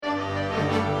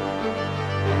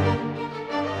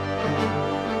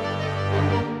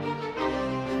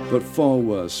But far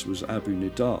worse was Abu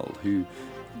Nidal, who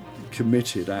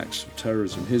committed acts of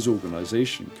terrorism. His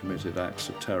organisation committed acts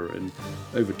of terror in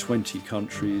over 20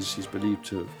 countries. He's believed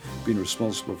to have been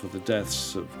responsible for the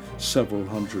deaths of several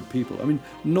hundred people. I mean,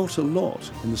 not a lot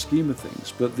in the scheme of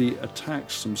things, but the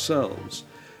attacks themselves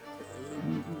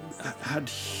had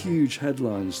huge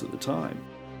headlines at the time.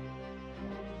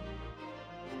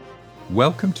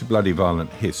 Welcome to Bloody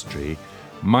Violent History.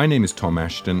 My name is Tom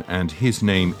Ashton and his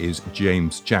name is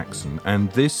James Jackson,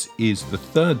 and this is the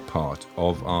third part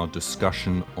of our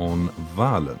discussion on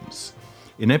violence.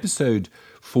 In episode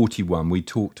 41 we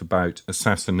talked about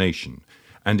assassination,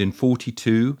 and in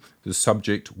 42 the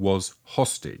subject was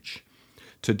hostage.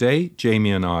 Today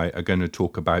Jamie and I are going to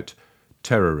talk about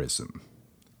terrorism,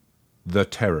 the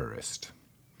terrorist.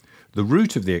 The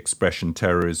root of the expression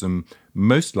terrorism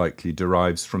most likely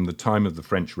derives from the time of the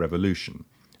French Revolution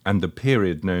and the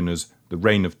period known as the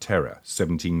Reign of Terror,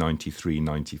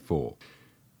 1793-94.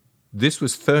 This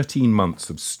was 13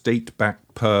 months of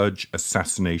state-backed purge,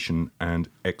 assassination and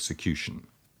execution.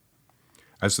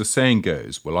 As the saying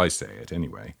goes, well I say it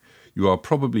anyway, you are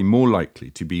probably more likely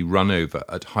to be run over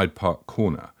at Hyde Park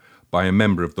Corner by a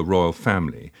member of the royal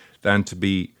family than to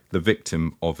be the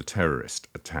victim of a terrorist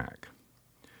attack.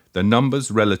 The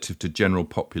numbers relative to general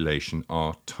population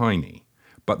are tiny,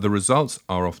 but the results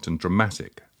are often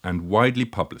dramatic and widely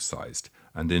publicised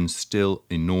and instill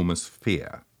enormous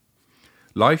fear.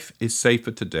 Life is safer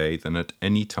today than at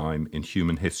any time in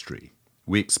human history.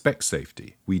 We expect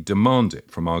safety, we demand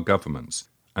it from our governments,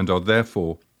 and are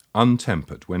therefore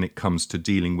untempered when it comes to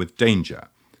dealing with danger,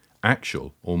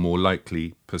 actual or more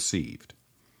likely perceived.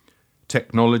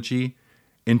 Technology,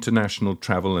 international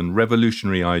travel and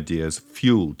revolutionary ideas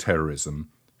fuel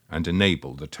terrorism and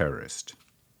enable the terrorist.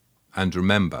 And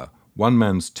remember, one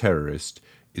man's terrorist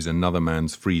is another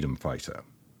man's freedom fighter.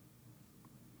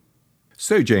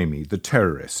 So Jamie, the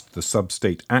terrorist, the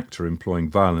sub-state actor employing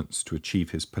violence to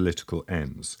achieve his political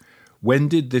ends, when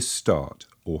did this start,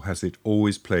 or has it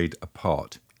always played a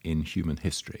part in human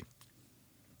history?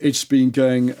 It's been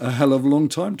going a hell of a long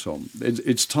time, Tom.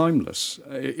 It's timeless.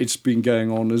 It's been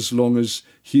going on as long as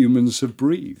humans have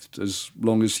breathed, as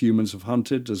long as humans have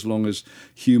hunted, as long as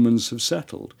humans have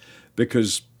settled.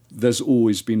 Because there's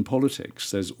always been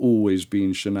politics, there's always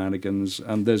been shenanigans,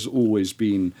 and there's always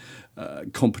been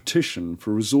competition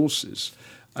for resources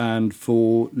and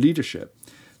for leadership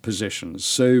positions.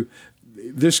 So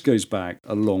this goes back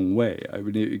a long way. I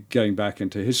mean, going back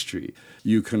into history,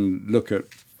 you can look at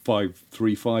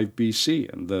 535 BC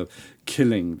and the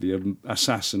killing, the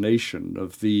assassination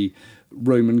of the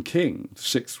Roman king, the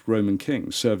sixth Roman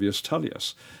king, Servius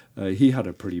Tullius. He had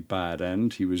a pretty bad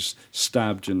end. He was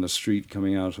stabbed in the street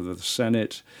coming out of the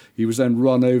Senate. He was then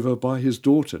run over by his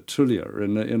daughter, Tullia,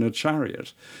 in a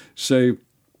chariot. So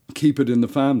keep it in the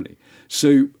family.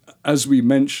 So as we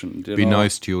mentioned... Be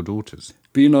nice to your daughters.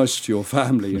 Be nice to your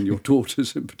family and your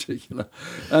daughters in particular.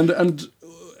 And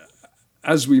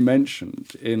as we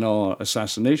mentioned in our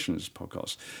Assassinations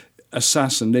podcast,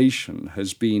 assassination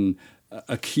has been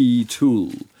a key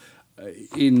tool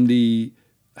in the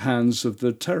hands of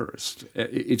the terrorist.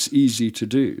 It's easy to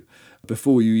do.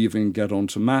 Before you even get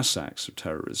onto mass acts of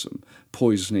terrorism,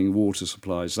 poisoning water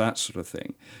supplies, that sort of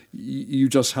thing, you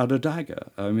just had a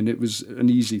dagger. I mean, it was an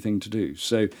easy thing to do.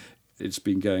 So it's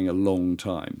been going a long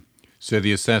time. So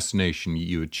the assassination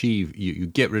you achieve, you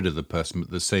get rid of the person, but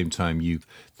at the same time you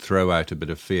throw out a bit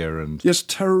of fear and... Yes,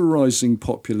 terrorising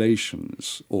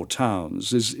populations or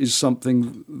towns is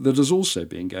something that has also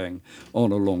been going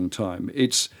on a long time.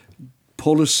 It's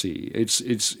policy,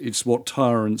 it's what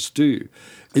tyrants do.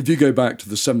 If you go back to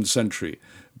the 7th century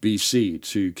BC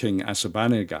to King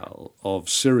Assurbanipal of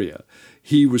Syria,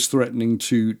 he was threatening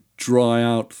to dry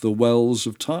out the wells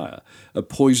of Tyre,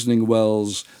 poisoning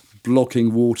wells,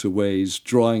 blocking waterways,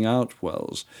 drying out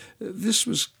wells. This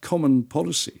was common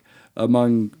policy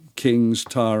among kings,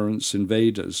 tyrants,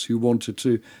 invaders who wanted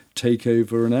to take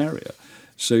over an area.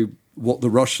 So what the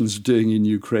Russians are doing in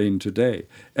Ukraine today,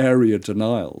 area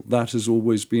denial, that has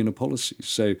always been a policy.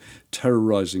 So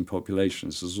terrorizing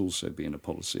populations has also been a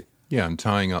policy. Yeah, and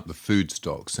tying up the food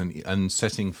stocks and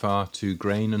setting fire to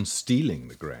grain and stealing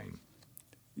the grain.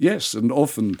 Yes, and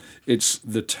often it's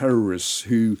the terrorists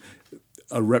who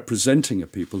are representing a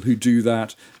people who do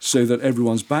that so that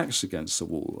everyone's back's against the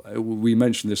wall. We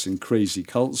mentioned this in Crazy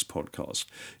Cults podcast.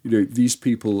 You know, these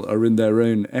people are in their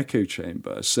own echo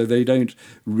chamber, so they don't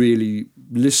really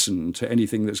listen to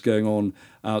anything that's going on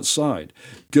outside.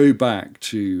 Go back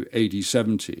to AD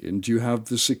 70 and you have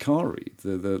the Sicarii,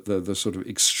 the sort of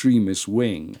extremist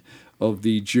wing of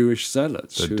the Jewish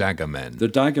zealots. The dagger men. The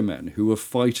dagger men who were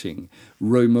fighting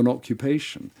Roman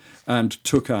occupation and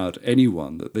took out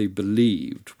anyone that they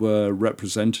believed were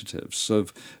representatives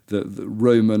of the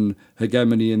Roman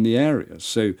hegemony in the area.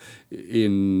 So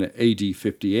in AD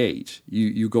 58,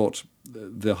 you got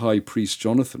the high priest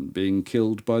Jonathan being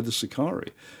killed by the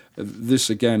Sicarii. This,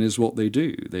 again, is what they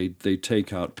do. They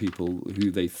take out people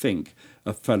who they think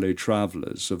are fellow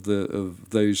travellers of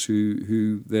those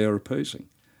who they are opposing.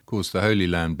 Of course, the Holy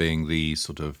Land being the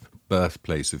sort of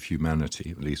birthplace of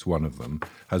humanity, at least one of them,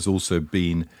 has also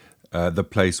been the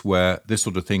place where this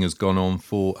sort of thing has gone on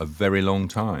for a very long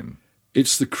time.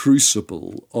 It's the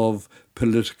crucible of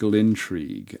political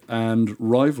intrigue and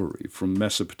rivalry from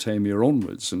Mesopotamia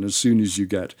onwards. And as soon as you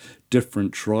get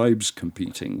different tribes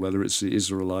competing, whether it's the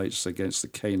Israelites against the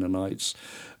Canaanites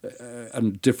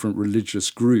and different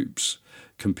religious groups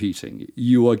competing,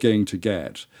 you are going to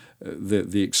get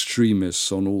the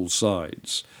extremists on all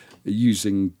sides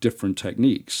using different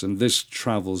techniques. And this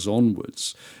travels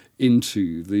onwards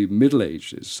into the Middle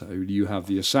Ages. So you have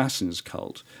the Assassins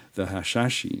cult, the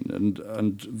Hashashin,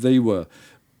 and they were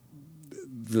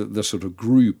the sort of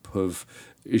group of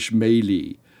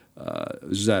Ismaili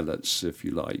zealots, if you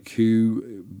like,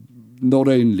 who not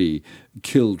only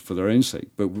killed for their own sake,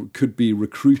 but could be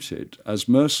recruited as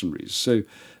mercenaries. So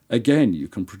again, you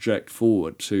can project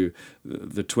forward to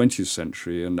the 20th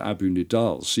century and Abu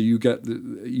Nidal. So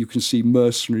you can see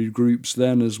mercenary groups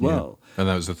then as well. Yeah. And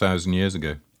that was 1,000 years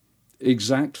ago.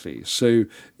 Exactly. So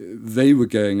they were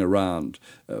going around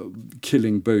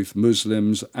killing both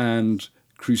Muslims and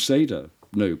Crusader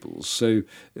nobles. So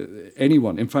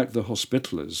anyone, in fact, the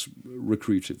Hospitallers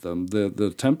recruited them,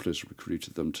 the Templars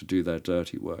recruited them to do their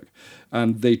dirty work.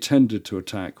 And they tended to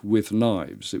attack with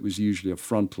knives. It was usually a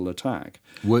frontal attack.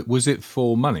 Was it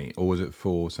for money or was it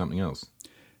for something else?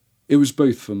 It was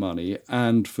both for money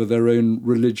and for their own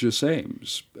religious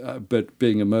aims. But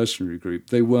being a mercenary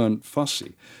group, they weren't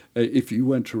fussy. If you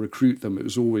went to recruit them, it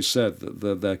was always said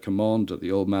that their commander,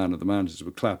 the old man of the mountains,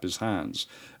 would clap his hands,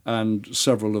 and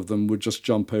several of them would just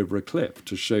jump over a cliff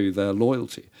to show their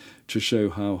loyalty, to show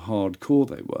how hardcore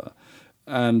they were.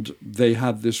 And they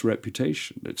had this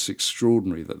reputation. It's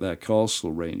extraordinary that their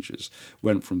castle ranges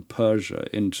went from Persia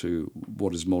into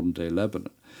what is modern-day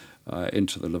Lebanon.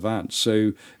 Into the Levant.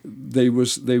 So they were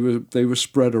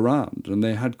spread around, and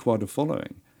they had quite a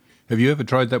following. Have you ever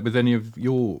tried that with any of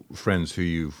your friends who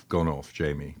you've gone off,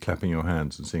 Jamie, clapping your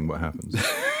hands and seeing what happens?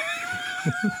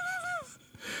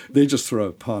 They just throw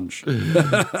a punch.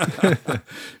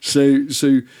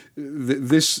 So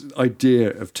this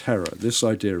idea of terror, this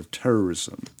idea of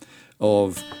terrorism,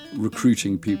 of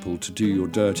recruiting people to do your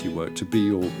dirty work, to be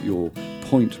your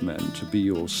point men, to be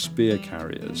your spear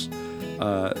carriers,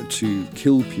 to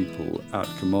kill people at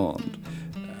command,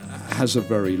 has a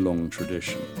very long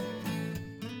tradition.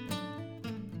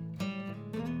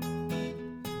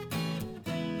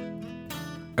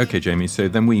 Okay, Jamie, so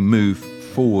then we move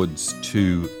forwards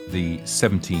to the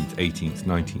 17th, 18th,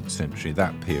 19th century,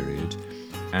 that period,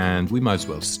 and we might as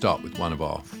well start with one of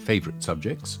our favourite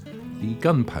subjects, the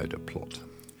gunpowder plot.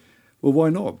 Well, why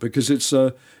not? Because it's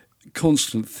a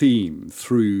constant theme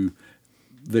through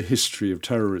the history of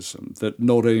terrorism, that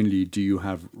not only do you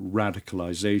have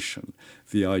radicalization,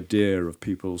 the idea of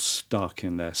people stuck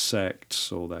in their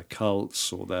sects or their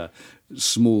cults or their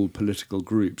small political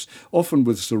groups, often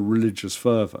with sort of religious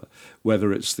fervour,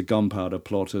 whether it's the gunpowder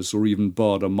plotters or even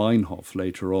Baader-Meinhof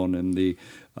later on in the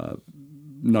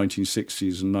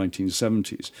 1960s and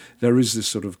 1970s. There is this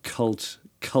sort of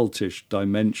cultish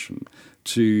dimension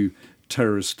to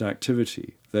terrorist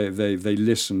activity. They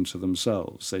listen to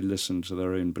themselves, they listen to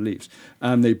their own beliefs,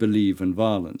 and they believe in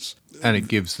violence. And it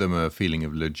gives them a feeling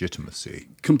of legitimacy.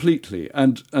 Completely.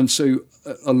 And so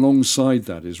alongside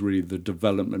that is really the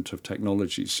development of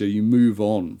technology. So you move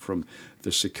on from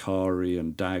the Sicarii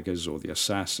and daggers, or the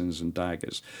assassins and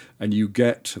daggers, and you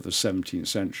get to the 17th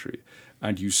century,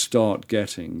 and you start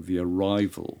getting the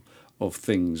arrival of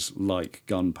things like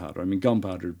gunpowder. I mean,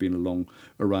 gunpowder had been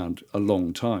around a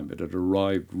long time. It had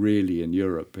arrived really in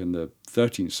Europe in the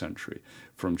 13th century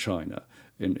from China,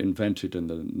 invented in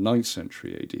the 9th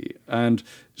century AD. And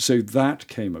so that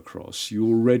came across. You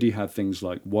already had things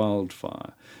like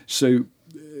wildfire. So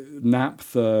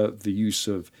naphtha, the use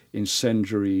of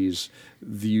incendiaries,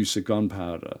 the use of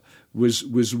gunpowder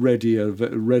was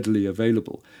readily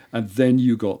available. And then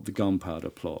you got the gunpowder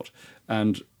plot.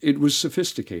 And it was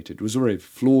sophisticated. It was a very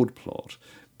flawed plot,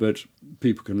 but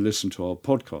people can listen to our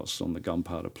podcasts on the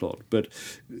gunpowder plot. But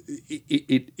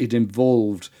it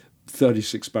involved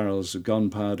 36 barrels of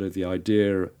gunpowder, the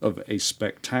idea of a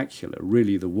spectacular,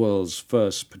 really the world's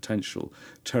first potential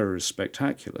terrorist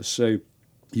spectacular. So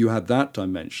you had that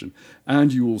dimension,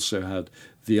 and you also had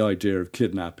the idea of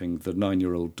kidnapping the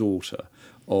 9-year-old daughter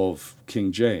of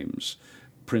King James,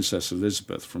 Princess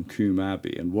Elizabeth, from Combe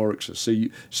Abbey in Warwickshire. So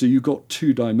you got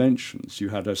two dimensions. You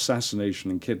had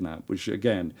assassination and kidnap, which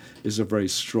again is a very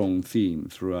strong theme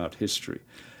throughout history.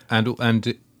 And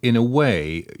in a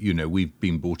way, we've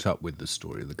been brought up with the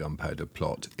story of the gunpowder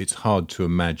plot. It's hard to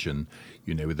imagine,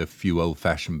 with a few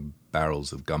old-fashioned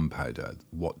barrels of gunpowder,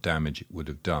 what damage it would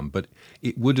have done. But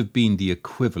it would have been the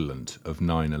equivalent of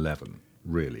 9/11.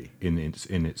 Really, in its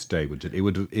day, it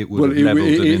would have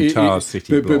levelled an entire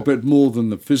city block. But more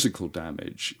than the physical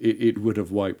damage, it would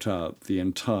have wiped out the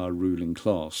entire ruling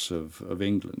class of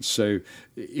England. So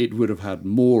it would have had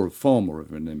far more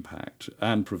of an impact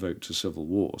and provoked a civil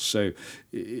war. So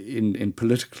in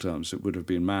political terms, it would have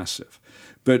been massive.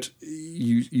 But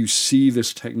you see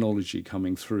this technology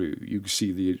coming through. You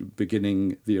see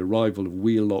the arrival of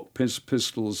wheel-lock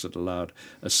pistols that allowed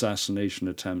assassination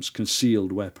attempts,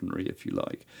 concealed weaponry, if you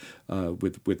like,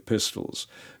 with pistols.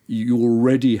 You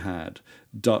already had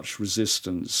Dutch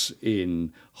resistance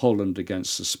in Holland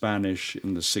against the Spanish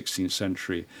in the 16th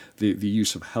century, the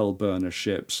use of hell burner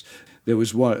ships. There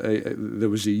was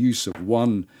a use of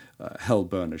one hell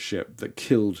burner ship that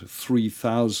killed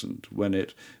 3,000 when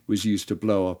it was used to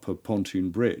blow up a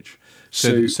pontoon bridge.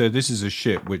 So this is a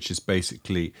ship which is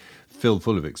basically filled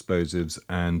full of explosives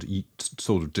and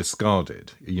sort of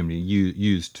discarded.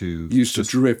 Used to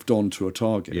drift onto a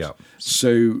target. Yeah.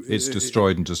 So it's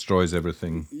destroyed and destroys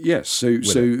everything. Yes. So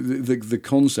the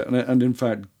concept, and in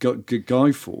fact,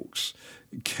 Guy Fawkes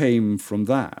came from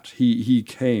that. He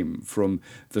came from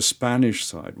the Spanish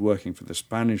side, working for the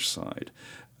Spanish side,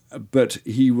 but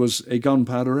he was a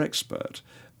gunpowder expert.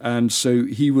 And so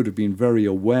he would have been very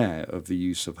aware of the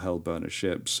use of hell burner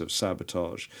ships, of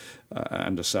sabotage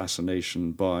and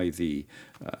assassination by the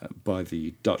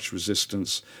Dutch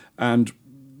resistance. And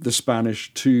the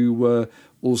Spanish too were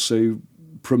also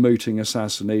promoting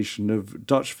assassination of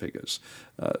Dutch figures,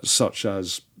 such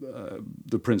as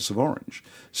the Prince of Orange.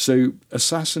 So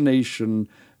assassination,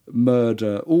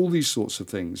 murder, all these sorts of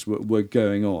things were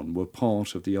going on, were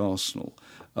part of the arsenal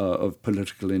of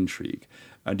political intrigue.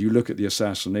 And you look at the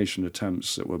assassination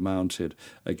attempts that were mounted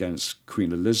against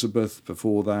Queen Elizabeth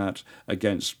before that,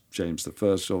 against James I,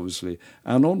 obviously,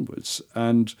 and onwards.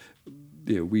 And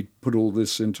we put all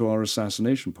this into our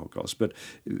assassination podcast. But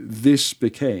this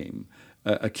became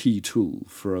a key tool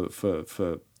for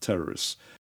terrorists.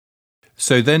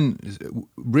 So then,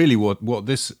 really what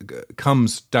this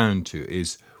comes down to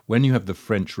is when you have the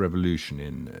French Revolution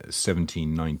in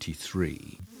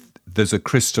 1793, there's a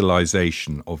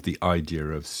crystallization of the idea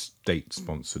of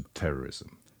state-sponsored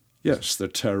terrorism. Yes, the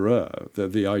terror,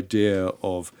 the idea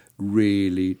of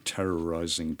really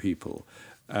terrorizing people.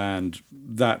 And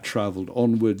that traveled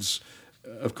onwards,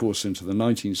 of course, into the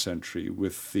 19th century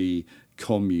with the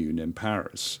Commune in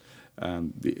Paris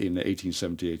in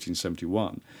 1870,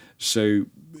 1871. So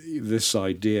this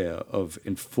idea of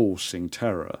enforcing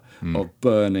terror, of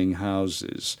burning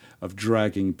houses, of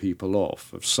dragging people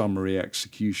off, of summary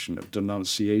execution, of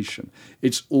denunciation,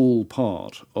 it's all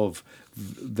part of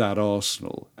that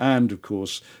arsenal. And, of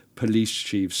course, police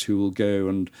chiefs who will go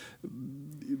and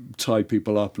tie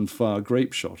people up and fire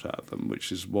grape shot at them,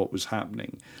 which is what was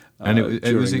happening. And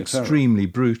it was extremely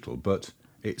brutal, but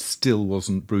it still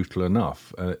wasn't brutal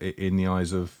enough in the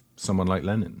eyes of someone like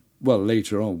Lenin. Well,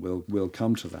 later on we'll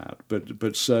come to that,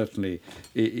 but certainly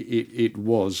it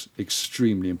was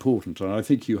extremely important, and I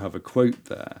think you have a quote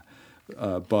there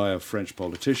by a French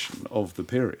politician of the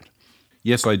period.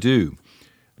 Yes, I do.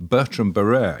 Bertrand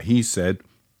Barrère, he said,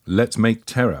 "Let's make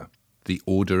terror the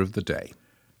order of the day."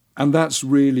 And that's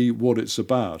really what it's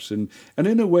about. And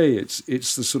in a way,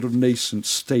 it's the sort of nascent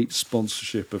state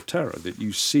sponsorship of terror that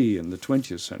you see in the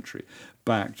 20th century,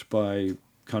 backed by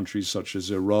countries such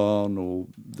as Iran or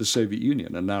the Soviet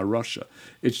Union and now Russia.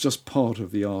 It's just part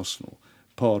of the arsenal,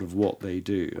 part of what they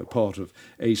do, a part of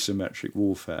asymmetric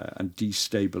warfare and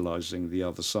destabilizing the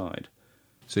other side.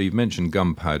 So you've mentioned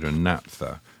gunpowder and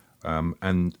naphtha,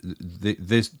 and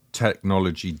this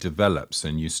technology develops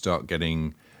and you start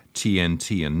getting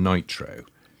TNT and nitro.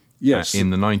 Yes. In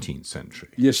the 19th century.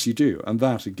 Yes, you do. And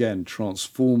that, again,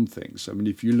 transformed things. I mean,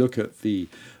 if you look at the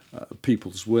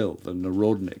People's Will, the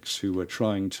Narodniks, who were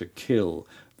trying to kill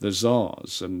the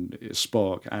Tsars and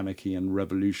spark anarchy and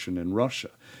revolution in Russia,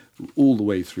 all the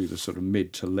way through the sort of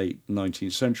mid to late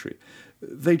 19th century,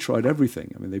 they tried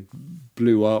everything. I mean, they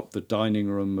blew up the dining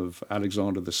room of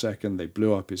Alexander II. They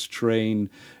blew up his train.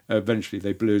 Eventually,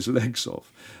 they blew his legs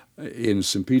off. in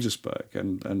St. Petersburg,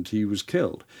 and he was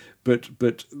killed.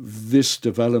 But this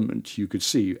development, you could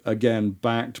see, again,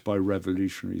 backed by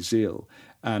revolutionary zeal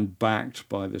and backed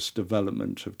by this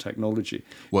development of technology.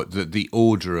 What, the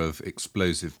order of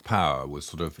explosive power was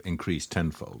sort of increased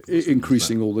tenfold?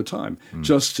 Increasing all the time.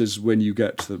 Just as when you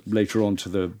get later on to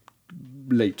the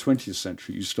late 20th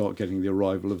century, you start getting the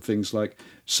arrival of things like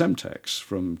Semtex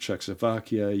from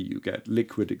Czechoslovakia. You get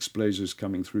liquid explosives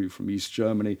coming through from East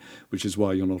Germany, which is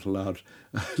why you're not allowed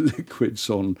liquids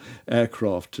on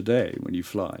aircraft today when you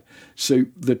fly. So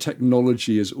the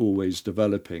technology is always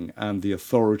developing, and the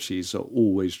authorities are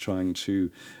always trying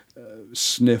to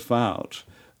sniff out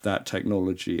that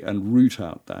technology and root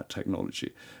out that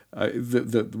technology.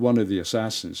 One of the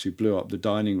assassins who blew up the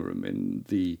dining room in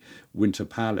the Winter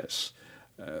Palace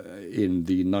in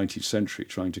the 19th century,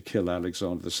 trying to kill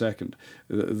Alexander II,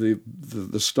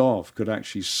 the staff could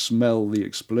actually smell the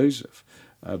explosive,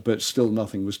 but still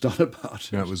nothing was done about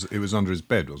it. Yeah, it was under his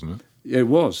bed, wasn't it? It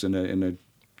was in a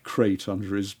crate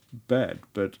under his bed,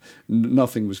 but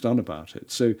nothing was done about it.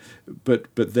 So,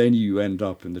 but then you end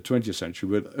up in the 20th century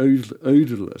with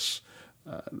odorless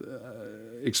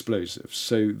explosives,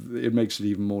 so it makes it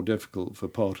even more difficult for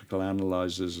particle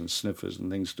analyzers and sniffers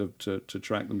and things to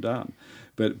track them down.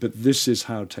 But this is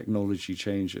how technology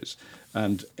changes,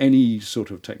 and any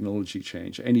sort of technology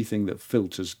change, anything that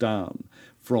filters down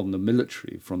from the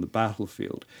military, from the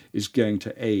battlefield, is going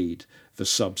to aid the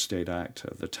sub-state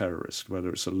actor, the terrorist, whether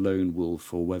it's a lone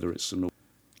wolf or whether it's an...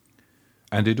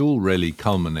 And it all really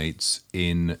culminates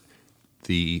in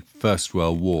the First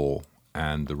World War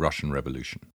and the Russian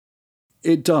Revolution.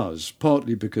 It does,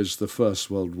 partly because the First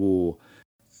World War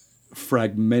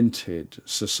fragmented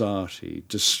society,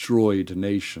 destroyed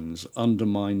nations,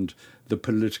 undermined the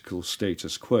political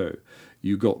status quo.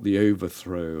 You got the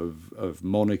overthrow of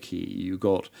monarchy, you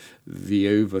got the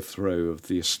overthrow of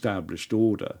the established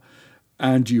order,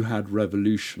 and you had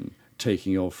revolution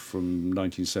taking off from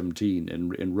 1917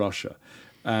 in Russia.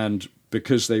 And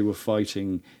because they were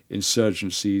fighting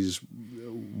insurgencies,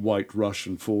 white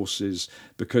Russian forces,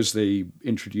 because they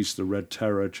introduced the Red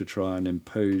Terror to try and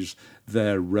impose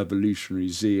their revolutionary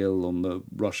zeal on the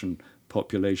Russian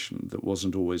population that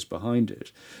wasn't always behind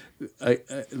it.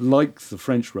 Like the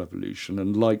French Revolution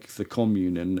and like the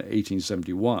Commune in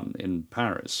 1871 in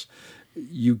Paris,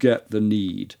 you get the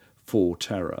need for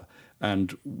terror.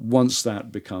 And once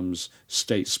that becomes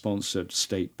state-sponsored,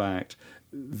 state-backed,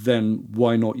 then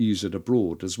why not use it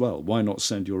abroad as well? Why not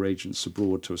send your agents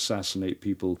abroad to assassinate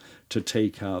people, to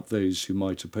take out those who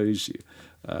might oppose you,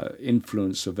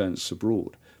 influence events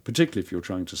abroad, particularly if you're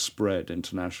trying to spread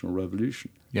international revolution?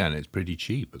 Yeah, and it's pretty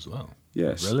cheap as well.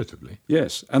 Yes. Relatively.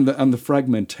 Yes, and the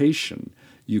fragmentation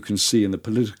you can see in the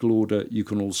political order, you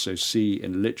can also see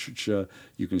in literature,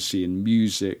 you can see in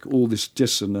music, all this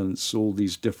dissonance, all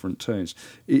these different tones.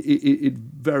 It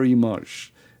very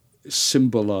much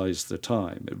symbolized the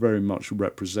time. It very much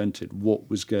represented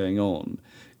what was going on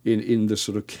in the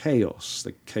sort of chaos,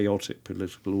 the chaotic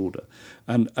political order.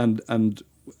 And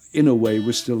in a way,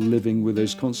 we're still living with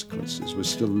those consequences. We're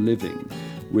still living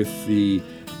with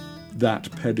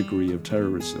that pedigree of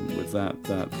terrorism, with that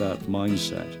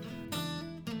mindset.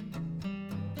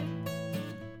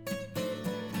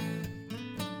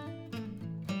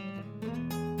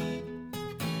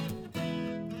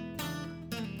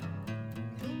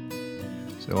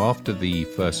 So after the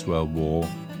First World War,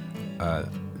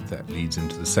 that leads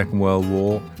into the Second World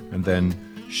War, and then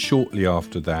shortly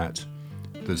after that,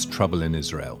 there's trouble in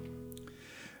Israel.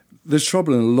 There's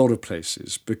trouble in a lot of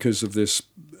places because of this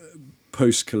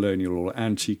post-colonial or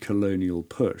anti-colonial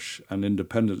push and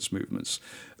independence movements.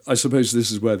 I suppose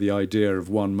this is where the idea of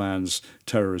one man's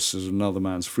terrorist as another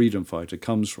man's freedom fighter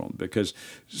comes from, because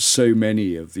so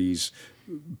many of these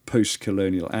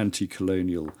post-colonial,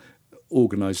 anti-colonial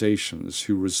organizations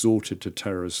who resorted to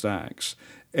terrorist acts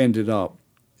ended up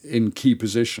in key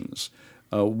positions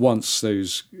once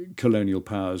those colonial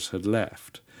powers had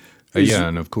left. Yeah,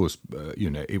 and of course,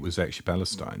 it was actually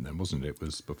Palestine then, wasn't it? It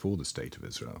was before the State of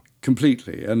Israel.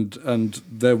 Completely. And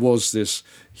there was this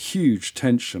huge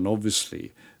tension,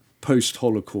 obviously,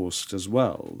 post-Holocaust as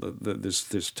well,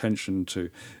 this tension to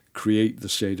create the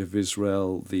State of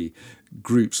Israel, the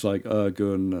groups like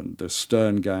Irgun and the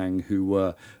Stern Gang who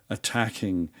were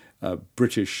attacking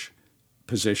British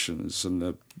positions and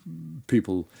the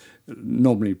people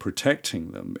nominally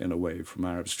protecting them in a way from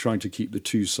Arabs, trying to keep the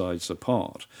two sides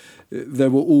apart. There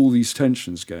were all these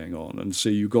tensions going on, and so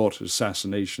you got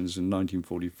assassinations in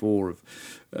 1944 of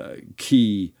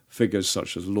key figures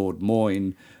such as Lord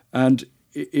Moyne, and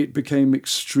it became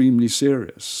extremely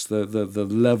serious. The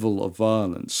level of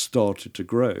violence started to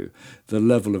grow. The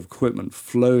level of equipment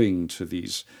flowing to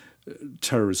these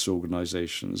terrorist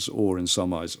organizations, or in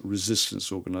some eyes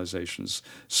resistance organizations,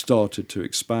 started to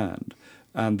expand,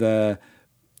 and their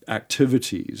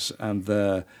activities and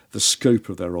the scope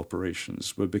of their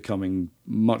operations were becoming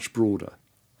much broader.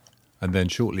 And then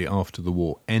shortly after the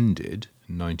war ended,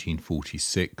 in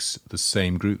 1946, the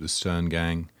same group, the Stern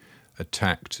Gang,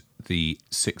 attacked the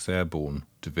 6th Airborne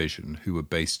Division, who were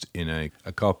based in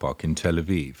a car park in Tel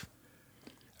Aviv.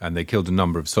 And they killed a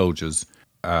number of soldiers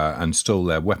and stole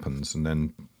their weapons, and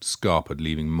then scarpered,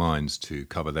 leaving mines to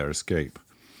cover their escape.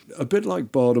 A bit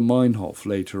like Baader-Meinhof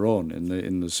later on in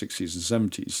the 60s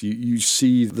and 70s, you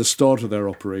see the start of their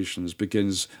operations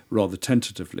begins rather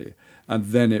tentatively, and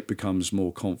then it becomes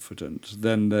more confident.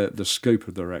 Then the scope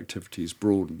of their activities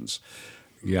broadens.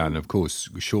 Yeah, and of course,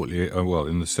 shortly,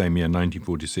 in the same year,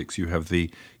 1946, you have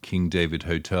the King David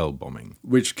Hotel bombing,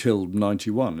 which killed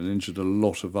 91 and injured a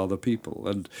lot of other people.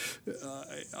 And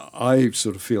I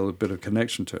sort of feel a bit of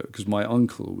connection to it because my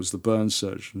uncle was the burn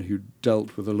surgeon who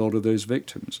dealt with a lot of those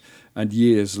victims. And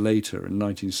years later, in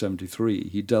 1973,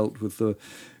 he dealt with the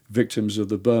victims of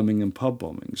the Birmingham pub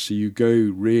bombing. So you go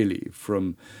really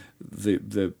from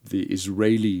the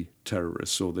Israeli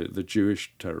terrorists or the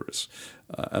Jewish terrorists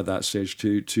at that stage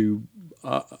to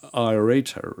IRA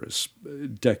terrorists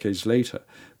decades later.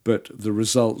 But the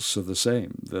results are the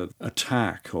same. The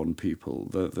attack on people,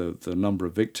 the number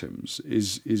of victims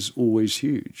is always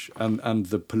huge. And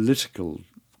the political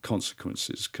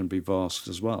consequences can be vast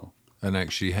as well. And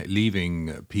actually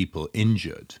leaving people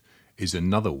injured is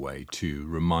another way to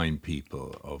remind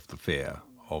people of the fear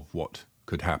of what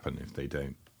could happen if they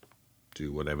don't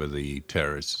do whatever the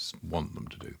terrorists want them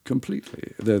to do.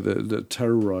 Completely. The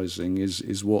terrorizing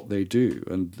is what they do,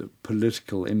 and the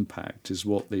political impact is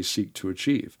what they seek to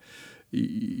achieve.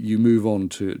 You move on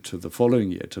to the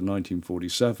following year, to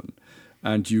 1947,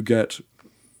 and you get,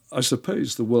 I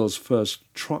suppose, the world's first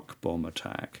truck bomb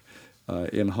attack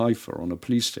in Haifa on a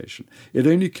police station. It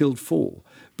only killed 4,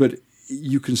 but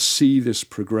you can see this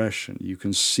progression. You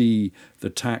can see the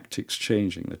tactics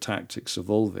changing, the tactics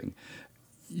evolving.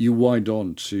 You wind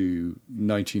on to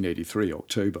 1983,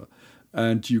 October,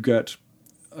 and you get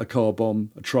a car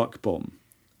bomb, a truck bomb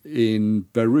in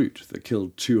Beirut that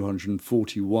killed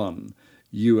 241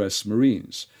 US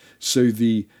Marines. So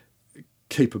the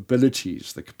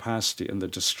capabilities, the capacity, and the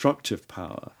destructive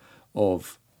power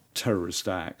of terrorist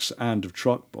acts and of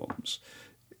truck bombs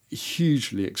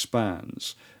hugely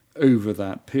expands over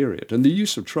that period. And the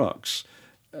use of trucks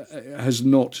has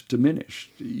not diminished.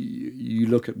 You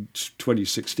look at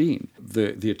 2016,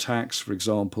 the attacks, for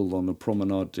example, on the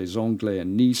Promenade des Anglais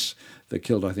in Nice, that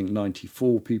killed, I think,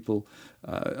 94 people,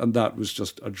 and that was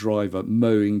just a driver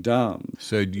mowing down.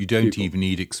 So you don't people. even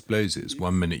need explosives.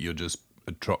 One minute you're just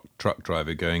a truck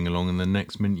driver going along, and the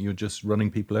next minute you're just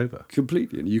running people over.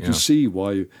 Completely. And you can see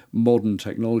why modern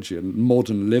technology and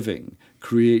modern living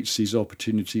creates these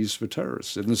opportunities for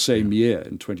terrorists. In the same year,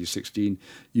 in 2016,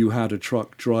 you had a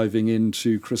truck driving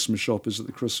into Christmas shoppers at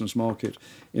the Christmas market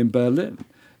in Berlin,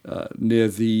 near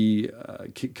the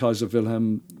Kaiser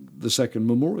Wilhelm II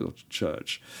Memorial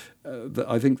Church.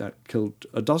 I think that killed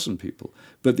a dozen people.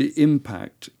 But the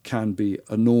impact can be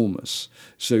enormous.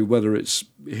 So whether it's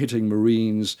hitting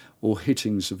Marines or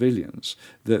hitting civilians,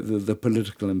 the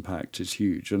political impact is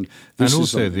huge. And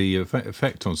also the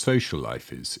effect on social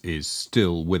life is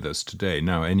still with us today.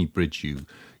 Now, any bridge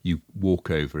you walk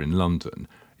over in London,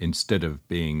 instead of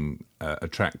being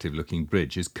attractive-looking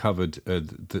bridge, is covered.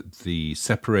 The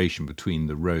separation between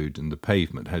the road and the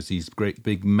pavement has these great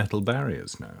big metal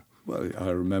barriers now. Well, I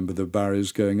remember the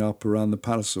barriers going up around the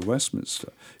Palace of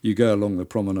Westminster. You go along the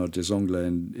Promenade des Anglais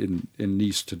in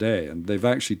Nice today, and they've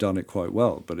actually done it quite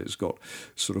well, but it's got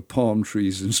sort of palm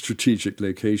trees in strategic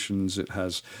locations. It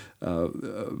has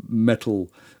metal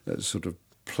sort of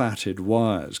plaited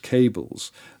wires,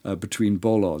 cables between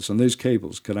bollards, and those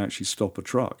cables can actually stop a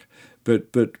truck.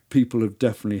 But people have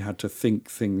definitely had to think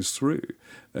things through.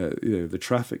 The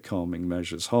traffic calming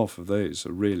measures, half of those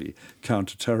are really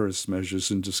counter-terrorist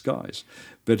measures in disguise.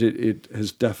 But it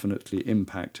has definitely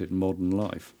impacted modern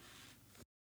life.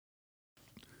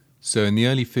 So in the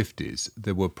early 50s,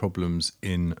 there were problems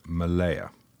in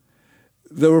Malaya.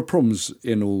 There were problems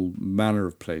in all manner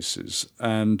of places,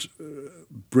 and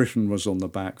Britain was on the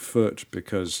back foot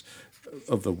because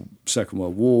of the Second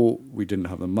World War. We didn't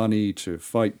have the money to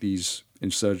fight these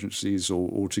insurgencies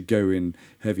or to go in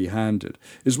heavy-handed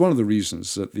is one of the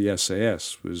reasons that the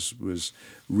SAS was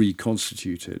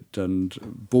reconstituted and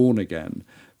born again,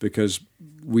 because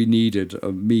we needed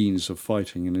a means of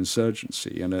fighting an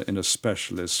insurgency in a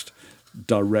specialist,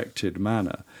 directed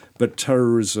manner. But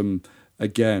terrorism,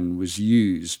 again, was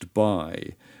used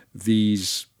by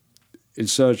these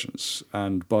insurgents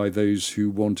and by those who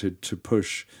wanted to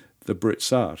push the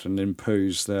Brits out and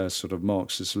impose their sort of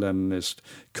Marxist-Leninist,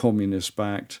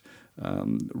 communist-backed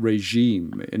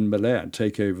regime in Malaya and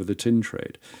take over the tin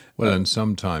trade. Well, and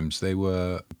sometimes they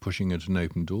were pushing at an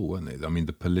open door, weren't they? I mean,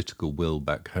 the political will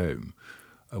back home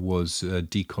was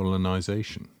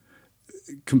decolonisation.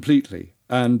 Completely.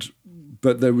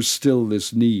 But there was still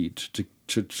this need to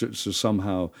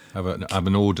somehow have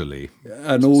an orderly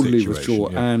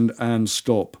withdrawal, yeah, and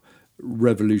stop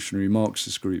revolutionary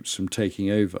Marxist groups from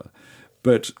taking over.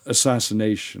 But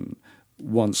assassination,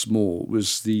 once more,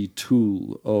 was the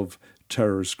tool of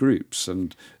terrorist groups,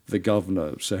 and the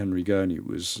governor, Sir Henry Gurney,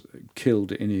 was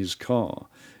killed in his car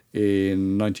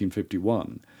in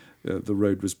 1951. The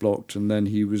road was blocked, and then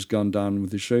he was gunned down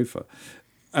with his chauffeur.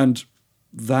 And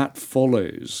that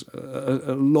follows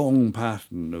a long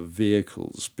pattern of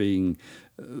vehicles being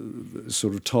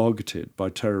sort of targeted by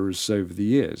terrorists over the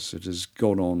years. It has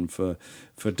gone on for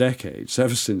decades,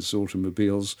 ever since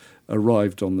automobiles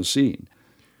arrived on the scene.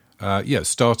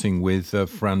 Starting with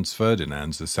Franz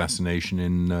Ferdinand's assassination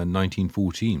in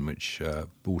 1914, which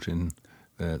brought in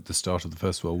the start of the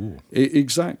First World War.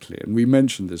 Exactly, and we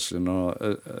mentioned this in our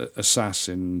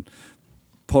Assassin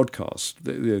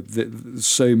podcast.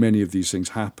 So many of these things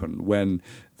happen when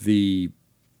the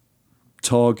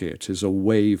target is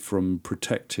away from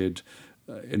protected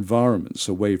environments,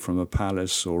 away from a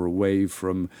palace or away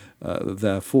from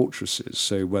their fortresses.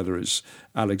 So whether it's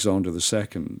Alexander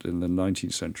II in the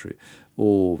 19th century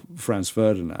or Franz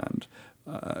Ferdinand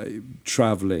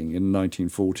traveling in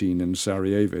 1914 in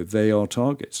Sarajevo, they are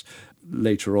targets.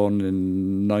 Later on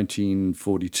in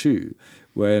 1942,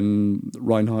 when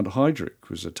Reinhard Heydrich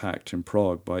was attacked in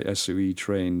Prague by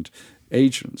SOE-trained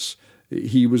agents,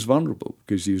 he was vulnerable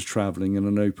because he was traveling in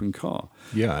an open car.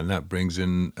 Yeah, and that brings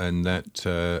in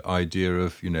that idea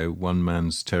of, one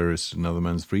man's terrorist, another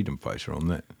man's freedom fighter on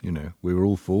that. We were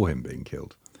all for him being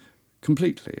killed.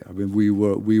 Completely. I mean, we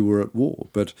were at war,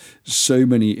 but so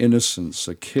many innocents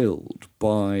are killed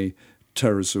by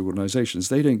terrorist organizations.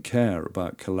 They don't care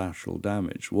about collateral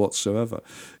damage whatsoever.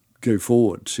 Go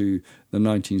forward to the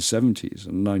 1970s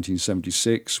and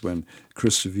 1976, when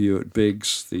Christopher Ewart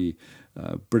Biggs, the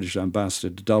British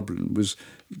ambassador to Dublin, was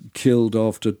killed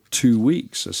after 2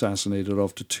 weeks, assassinated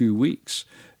after 2 weeks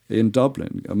in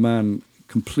Dublin. A man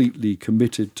completely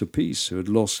committed to peace who had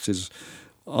lost his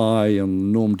eye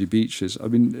on Normandy beaches. I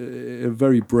mean, a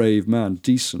very brave man,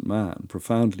 decent man,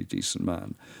 profoundly decent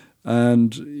man.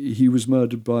 And he was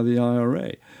murdered by the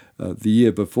IRA. The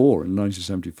year before, in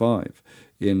 1975,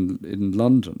 in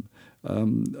London,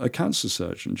 a cancer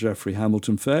surgeon, Geoffrey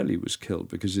Hamilton Fairley, was killed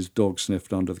because his dog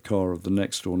sniffed under the car of the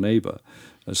next-door neighbour,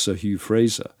 Sir Hugh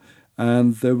Fraser.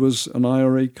 And there was an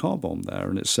IRA car bomb there,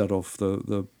 and it set off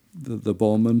the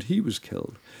bomb, and he was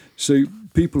killed. So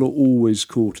people are always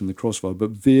caught in the crossfire,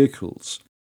 but vehicles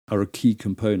are a key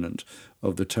component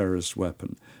of the terrorist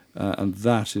weapon, and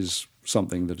that is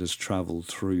something that has travelled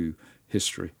through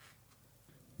history.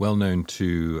 Well known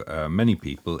to many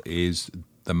people is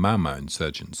the Mau Mau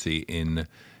insurgency in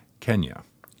Kenya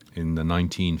in the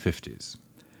 1950s.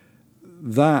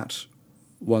 That,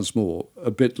 once more,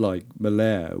 a bit like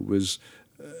Malaya, was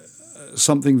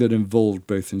something that involved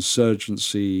both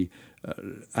insurgency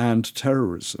and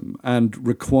terrorism and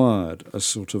required a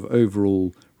sort of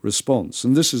overall response.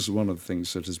 And this is one of the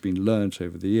things that has been learnt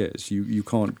over the years. You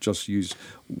can't just use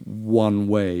one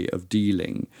way of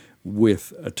dealing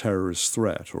with a terrorist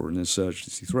threat or an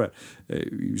insurgency threat.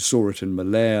 You saw it in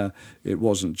Malaya. It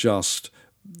wasn't just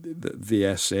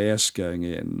the SAS going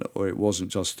in, or it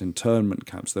wasn't just internment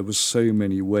camps. There were so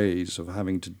many ways of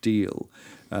having to deal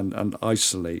and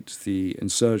isolate the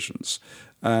insurgents.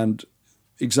 And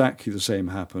exactly the same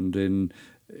happened in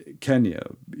Kenya.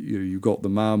 You got the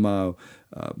Mau Mau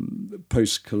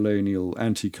post-colonial,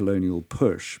 anti-colonial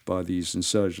push by these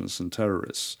insurgents and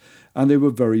terrorists, and they were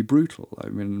very brutal. I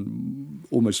mean,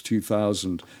 almost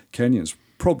 2,000 Kenyans,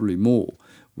 probably more,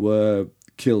 were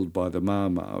killed by the Mau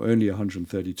Mau, only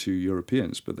 132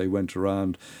 Europeans, but they went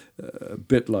around a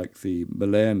bit like the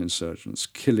Malayan insurgents,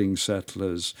 killing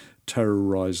settlers,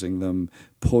 terrorizing them,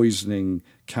 poisoning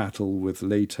cattle with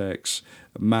latex,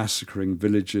 massacring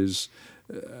villages,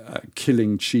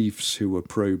 killing chiefs who were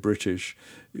pro-British.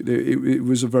 It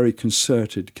was a very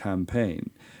concerted campaign,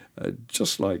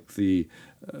 just like the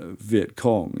Viet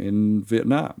Cong in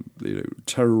Vietnam.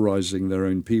 Terrorizing their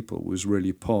own people was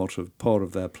really part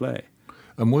of their play.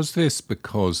 And was this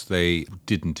because they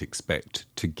didn't expect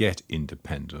to get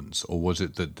independence, or was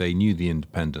it that they knew the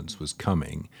independence was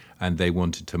coming and they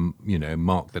wanted to,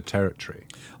 mark the territory?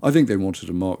 I think they wanted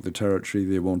to mark the territory.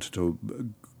 They wanted to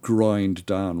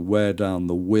wear down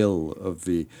the will of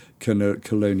the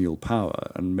colonial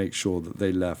power and make sure that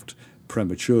they left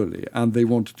prematurely. And they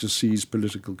wanted to seize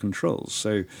political control.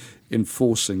 So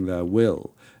enforcing their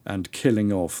will and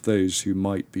killing off those who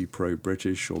might be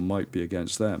pro-British or might be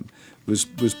against them was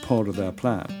part of their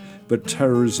plan. But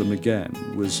terrorism, again,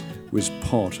 was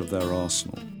part of their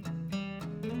arsenal.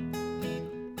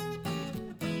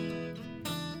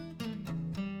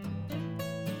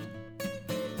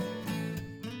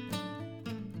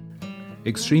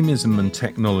 Extremism and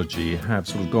technology have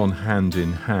sort of gone hand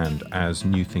in hand. As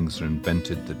new things are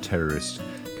invented, the terrorists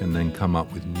can then come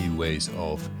up with new ways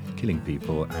of killing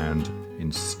people and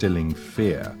instilling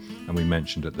fear. And we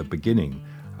mentioned at the beginning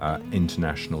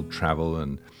international travel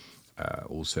and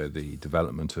also the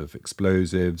development of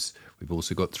explosives. We've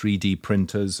also got 3D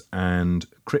printers and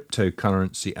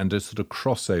cryptocurrency, and a sort of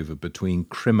crossover between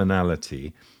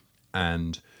criminality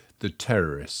and the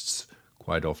terrorists.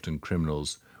 Quite often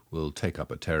criminals will take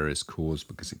up a terrorist cause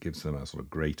because it gives them a sort of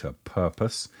greater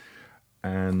purpose.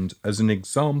 And as an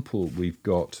example, we've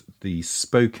got the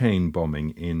Spokane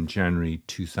bombing in January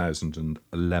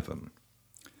 2011.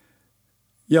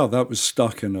 Yeah, that was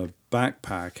stuck in a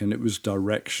backpack, and it was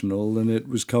directional, and it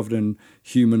was covered in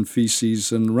human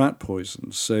feces and rat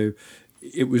poison. So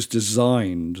it was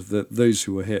designed that those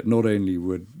who were hit not only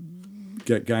would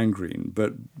get gangrene,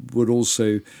 but would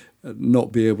also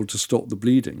not be able to stop the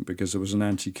bleeding because there was an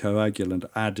anticoagulant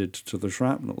added to the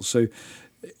shrapnel. So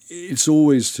it's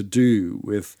always to do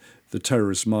with the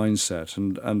terrorist mindset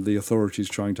and the authorities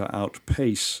trying to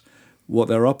outpace what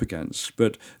they're up against.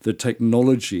 But the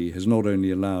technology has not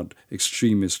only allowed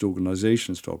extremist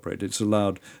organizations to operate, it's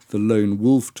allowed the lone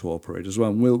wolf to operate as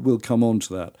well. And we'll come on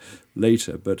to that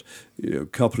later. But a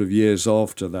couple of years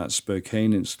after that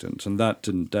Spokane incident, and that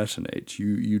didn't detonate,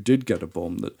 you did get a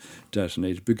bomb that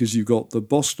detonated because you got the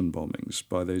Boston bombings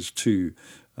by those two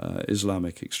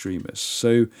Islamic extremists.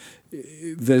 So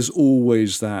there's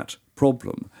always that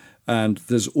problem, and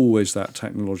there's always that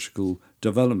technological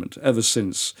development ever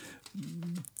since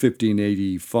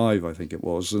 1585, I think it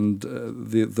was, and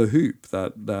the Hoop,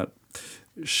 that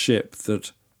ship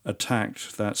that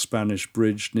attacked that Spanish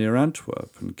bridge near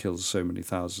Antwerp and killed so many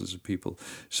thousands of people.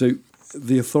 So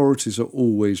the authorities are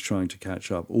always trying to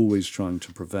catch up, always trying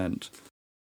to prevent.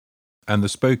 And the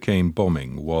Spokane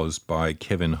bombing was by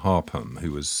Kevin Harpham,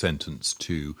 who was sentenced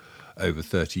to over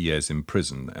 30 years in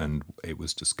prison, and it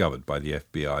was discovered by the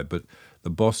FBI. But the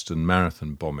Boston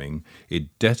Marathon bombing,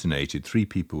 it detonated. 3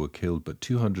 people were killed, but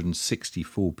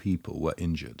 264 people were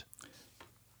injured.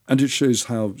 And it shows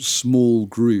how small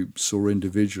groups or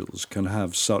individuals can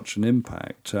have such an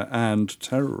impact and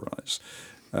terrorize.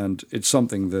 And it's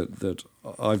something that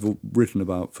I've written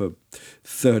about for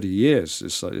 30 years,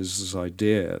 this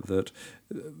idea that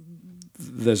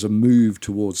there's a move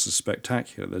towards the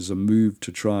spectacular. There's a move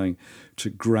to trying to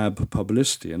grab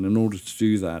publicity. And in order to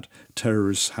do that,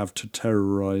 terrorists have to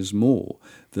terrorize more.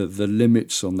 The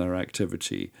limits on their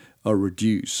activity are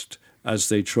reduced as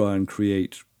they try and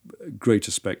create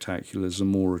greater spectaculars and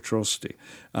more atrocity.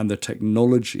 And the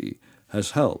technology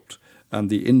has helped. And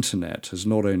the internet has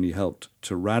not only helped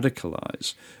to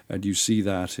radicalize, and you see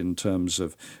that in terms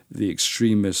of the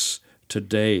extremists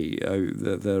today.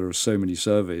 There are so many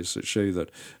surveys that show that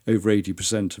over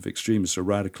 80% of extremists are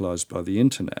radicalized by the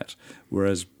internet,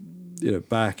 whereas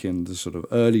back in the sort of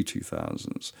early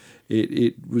 2000s,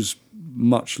 it was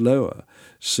much lower.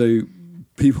 So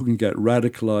people can get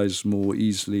radicalized more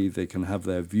easily, they can have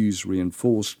their views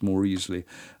reinforced more easily,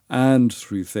 and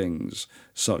through things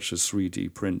such as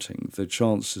 3D printing, the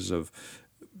chances of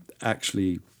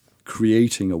actually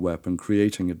creating a weapon,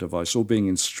 creating a device, or being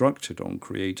instructed on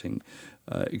creating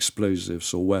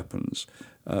explosives or weapons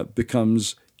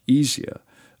becomes easier.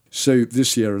 So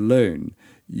this year alone,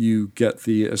 you get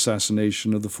the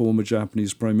assassination of the former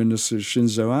Japanese Prime Minister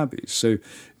Shinzo Abe. So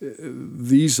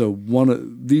these are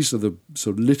the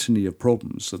sort of litany of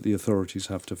problems that the authorities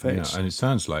have to face. Yeah, and it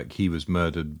sounds like he was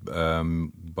murdered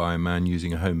by a man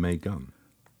using a homemade gun.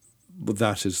 But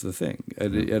that is the thing,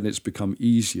 and it's become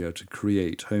easier to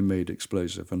create homemade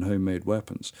explosive and homemade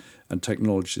weapons, and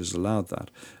technology has allowed that.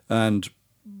 And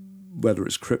whether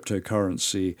it's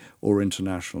cryptocurrency or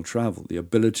international travel, the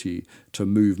ability to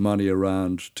move money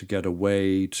around, to get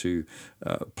away, to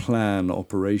plan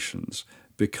operations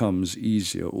becomes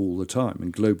easier all the time,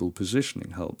 and global positioning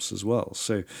helps as well.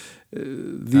 So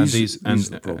these are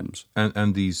the problems.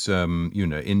 And these,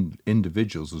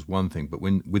 individuals is one thing, but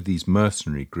with these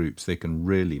mercenary groups, they can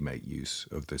really make use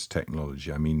of this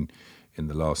technology. I mean, in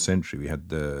the last century, we had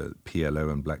the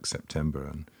PLO and Black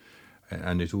September,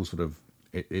 and it all sort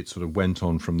of went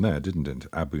on from there, didn't it?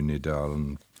 Abu Nidal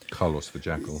and Carlos the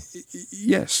Jackal.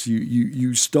 Yes,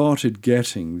 you started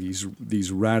getting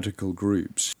these radical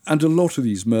groups, and a lot of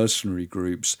these mercenary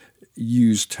groups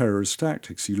use terrorist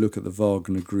tactics. You look at the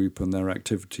Wagner Group and their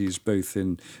activities both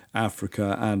in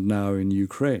Africa and now in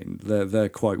Ukraine. They're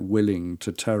quite willing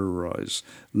to terrorize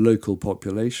local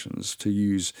populations, to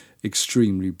use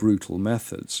extremely brutal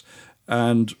methods,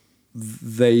 and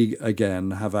they,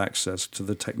 again, have access to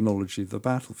the technology of the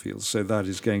battlefield, so that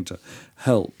is going to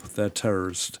help their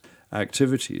terrorist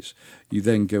activities. You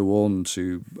then go on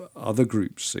to other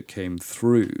groups that came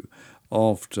through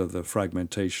after the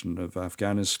fragmentation of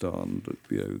Afghanistan,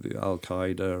 the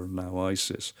Al-Qaeda and now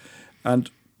ISIS. And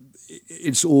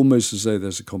it's almost as though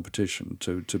there's a competition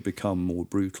to become more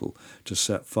brutal, to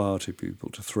set fire to people,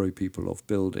 to throw people off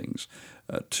buildings,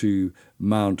 to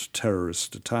mount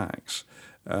terrorist attacks.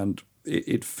 And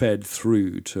it fed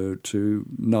through to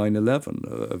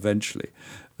 9/11 eventually.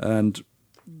 And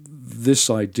this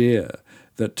idea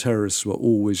that terrorists were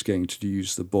always going to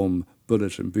use the bomb,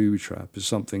 bullet and booby trap is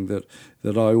something that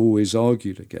I always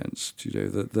argued against,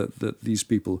 that these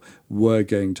people were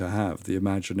going to have the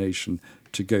imagination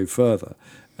to go further.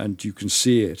 And you can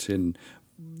see it in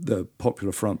the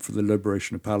Popular Front for the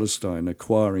Liberation of Palestine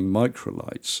acquiring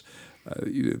microlights.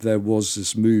 There was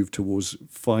this move towards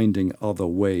finding other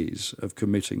ways of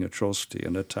committing atrocity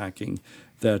and attacking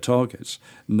their targets.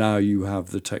 Now you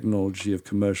have the technology of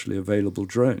commercially available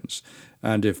drones.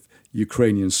 And if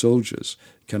Ukrainian soldiers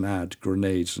can add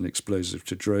grenades and explosives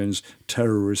to drones,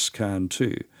 terrorists can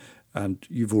too. And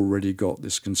you've already got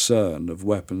this concern of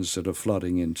weapons that are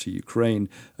flooding into Ukraine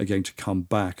are going to come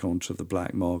back onto the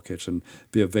black market and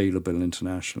be available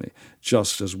internationally,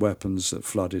 just as weapons that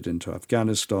flooded into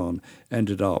Afghanistan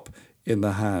ended up in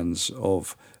the hands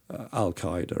of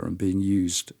Al-Qaeda and being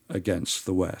used against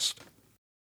the West.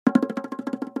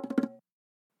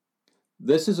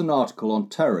 This is an article on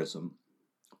terrorism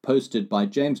posted by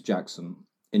James Jackson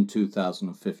in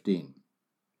 2015.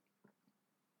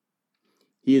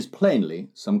 He is plainly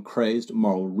some crazed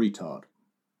moral retard.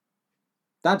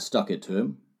 That stuck it to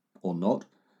him, or not.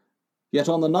 Yet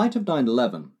on the night of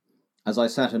 9/11, as I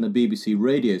sat in a BBC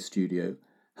radio studio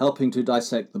helping to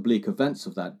dissect the bleak events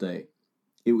of that day,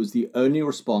 it was the only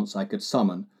response I could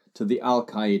summon to the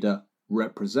Al-Qaeda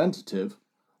representative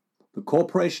the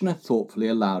corporation had thoughtfully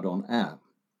allowed on air.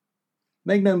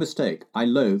 Make no mistake, I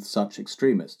loathe such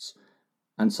extremists,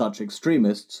 and such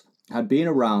extremists had been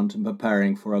around and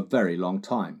preparing for a very long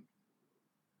time.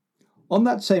 On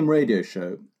that same radio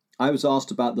show, I was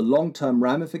asked about the long-term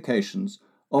ramifications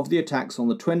of the attacks on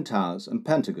the Twin Towers and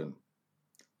Pentagon.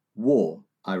 War,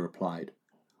 I replied.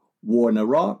 War in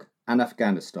Iraq and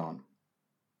Afghanistan.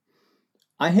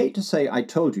 I hate to say I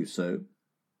told you so,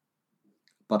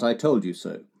 but I told you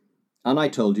so, and I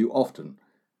told you often.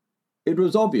 It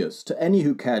was obvious to any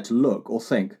who cared to look or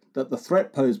think that the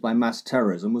threat posed by mass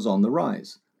terrorism was on the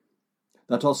rise,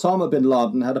 that Osama bin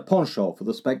Laden had a penchant for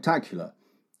the spectacular,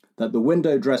 that the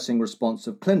window-dressing response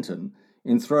of Clinton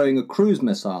in throwing a cruise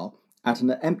missile at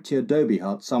an empty adobe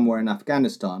hut somewhere in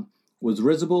Afghanistan was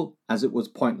risible as it was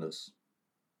pointless.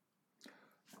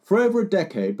 For over a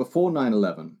decade before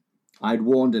 9/11, I had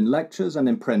warned in lectures and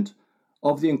in print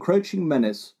of the encroaching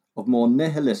menace of more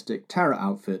nihilistic terror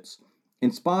outfits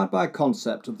inspired by a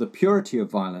concept of the purity of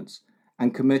violence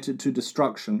and committed to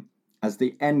destruction as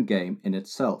the end game in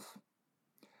itself.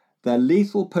 Their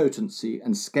lethal potency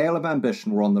and scale of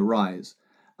ambition were on the rise,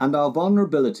 and our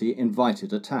vulnerability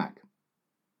invited attack.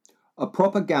 A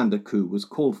propaganda coup was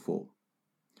called for.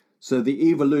 So the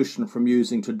evolution from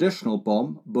using traditional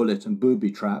bomb, bullet and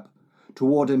booby trap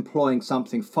toward employing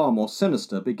something far more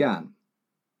sinister began.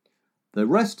 The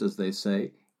rest, as they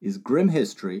say, is grim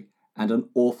history and an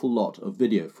awful lot of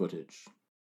video footage.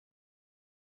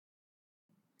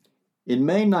 In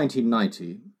May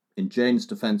 1990, in Jane's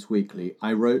Defense Weekly,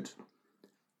 I wrote,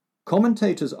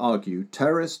 "Commentators argue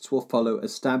terrorists will follow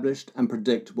established and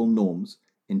predictable norms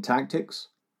in tactics,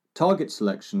 target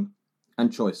selection,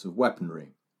 and choice of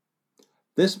weaponry.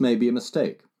 This may be a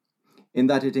mistake, in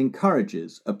that it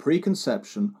encourages a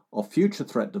preconception of future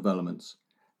threat developments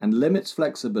and limits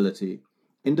flexibility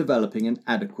in developing an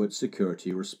adequate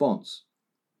security response.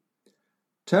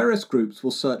 Terrorist groups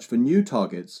will search for new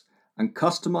targets and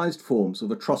customized forms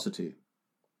of atrocity."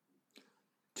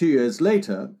 2 years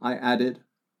later, I added,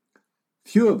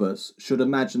 Few of us should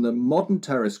imagine that modern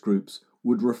terrorist groups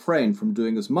would refrain from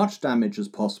doing as much damage as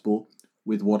possible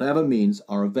with whatever means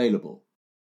are available.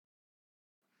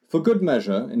 For good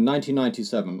measure, in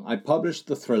 1997, I published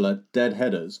the thriller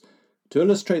Deadheaders to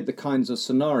illustrate the kinds of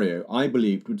scenario I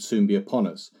believed would soon be upon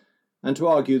us, and to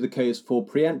argue the case for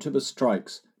preemptive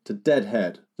strikes to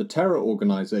deadhead the terror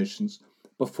organisations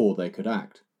before they could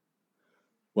act.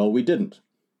 Well, we didn't.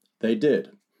 They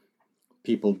did.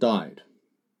 People died.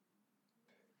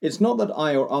 It's not that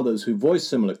I or others who voiced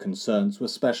similar concerns were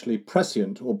specially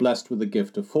prescient or blessed with the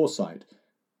gift of foresight.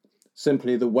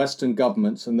 Simply that Western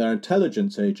governments and their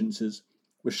intelligence agencies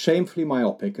were shamefully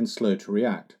myopic and slow to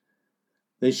react.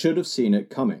 They should have seen it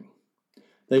coming.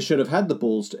 They should have had the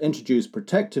balls to introduce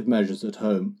protective measures at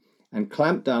home and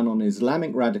clamp down on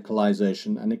Islamic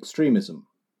radicalization and extremism.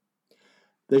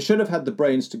 They should have had the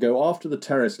brains to go after the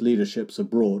terrorist leaderships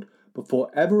abroad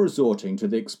before ever resorting to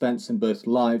the expense in both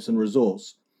lives and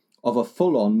resource of a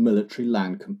full-on military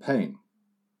land campaign.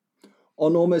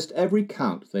 On almost every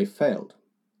count, they failed.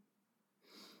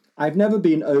 I've never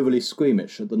been overly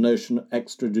squeamish at the notion of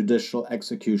extrajudicial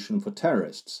execution for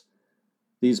terrorists.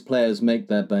 These players make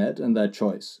their bed and their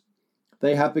choice.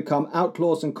 They have become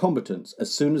outlaws and combatants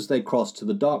as soon as they cross to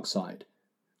the dark side.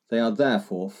 They are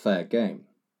therefore fair game.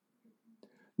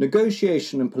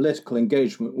 Negotiation and political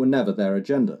engagement were never their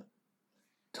agenda.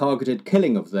 Targeted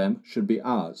killing of them should be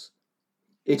ours.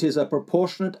 It is a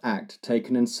proportionate act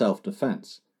taken in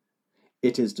self-defense.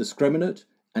 It is discriminate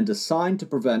and designed to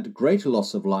prevent greater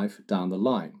loss of life down the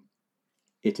line.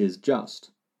 It is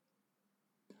just.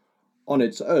 On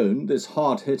its own, this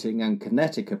hard-hitting and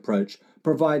kinetic approach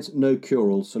provides no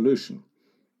cure-all solution.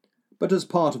 But as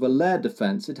part of a layered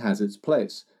defence, it has its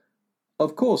place.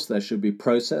 Of course, there should be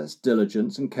process,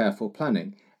 diligence and careful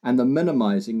planning, and the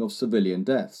minimising of civilian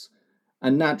deaths.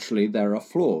 And naturally, there are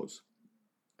flaws.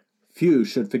 Few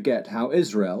should forget how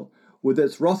Israel, with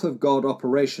its wrath of God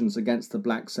operations against the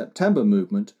Black September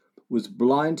movement, was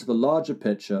blind to the larger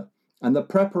picture and the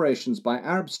preparations by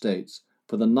Arab states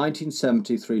for the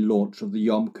 1973 launch of the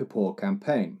Yom Kippur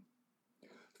campaign.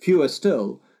 Fewer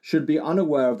still should be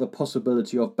unaware of the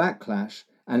possibility of backlash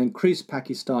and increased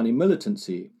Pakistani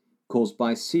militancy caused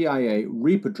by CIA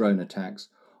Reaper drone attacks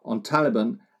on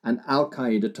Taliban and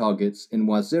Al-Qaeda targets in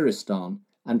Waziristan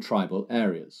and tribal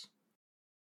areas.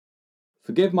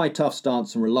 Forgive my tough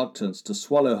stance and reluctance to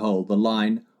swallow whole the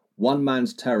line, "One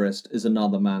man's terrorist is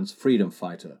another man's freedom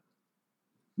fighter."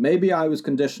 Maybe I was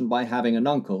conditioned by having an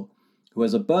uncle who,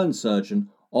 as a burn surgeon,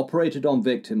 operated on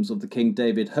victims of the King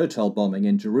David Hotel bombing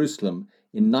in Jerusalem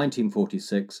in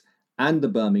 1946 and the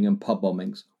Birmingham pub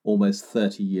bombings almost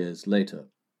 30 years later.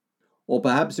 Or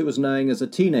perhaps it was knowing as a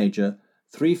teenager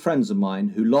 3 friends of mine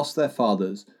who lost their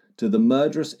fathers to the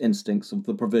murderous instincts of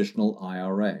the Provisional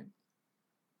IRA.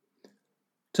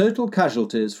 Total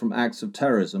casualties from acts of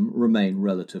terrorism remain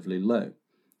relatively low.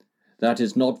 That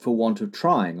is not for want of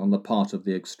trying on the part of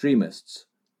the extremists.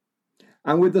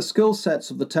 And with the skill sets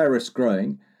of the terrorists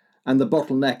growing, and the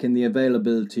bottleneck in the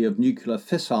availability of nuclear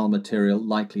fissile material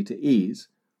likely to ease,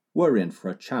 we're in for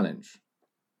a challenge.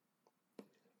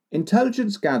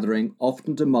 Intelligence gathering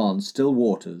often demands still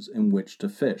waters in which to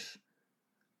fish.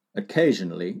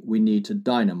 Occasionally, we need to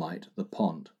dynamite the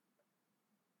pond.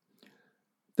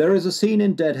 There is a scene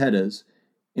in Deadheaders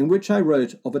in which I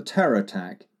wrote of a terror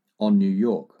attack on New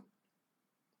York.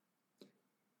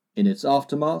 In its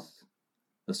aftermath,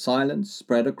 the silence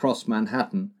spread across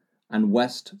Manhattan and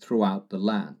west throughout the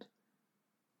land.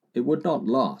 It would not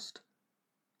last.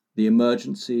 The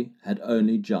emergency had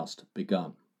only just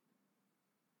begun.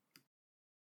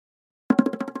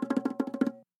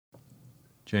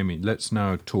 Jamie, let's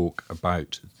now talk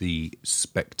about the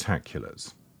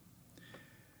spectaculars.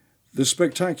 The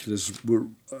spectaculars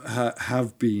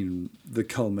have been the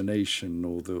culmination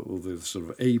or the sort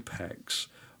of apex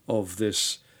of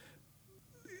this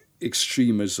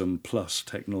extremism plus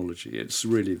technology. It's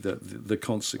really the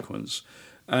consequence.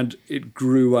 And it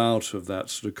grew out of that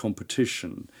sort of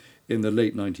competition in the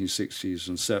late 1960s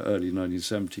and early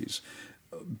 1970s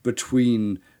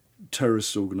between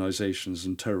terrorist organizations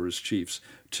and terrorist chiefs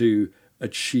to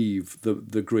achieve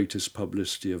the greatest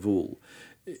publicity of all.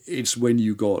 It's when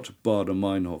you got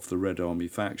Baader-Meinhof, the Red Army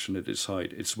faction, at its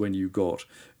height. It's when you got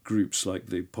groups like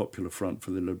the Popular Front for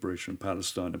the Liberation of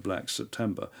Palestine and Black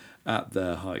September at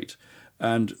their height.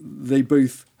 And they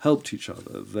both helped each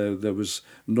other. There was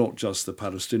not just the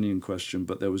Palestinian question,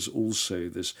 but there was also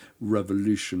this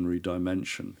revolutionary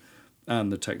dimension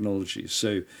and the technology.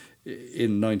 So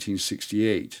in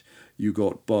 1968, you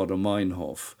got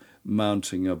Baader-Meinhof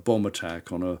mounting a bomb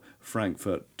attack on a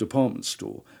Frankfurt department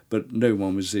store, but no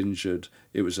one was injured.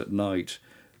 It was at night.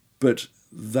 But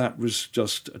that was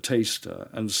just a taster.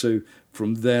 And so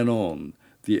from then on,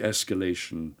 the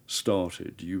escalation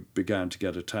started. You began to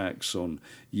get attacks on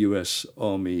US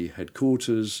Army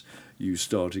headquarters. You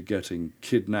started getting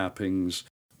kidnappings.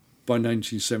 By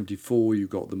 1974, you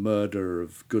got the murder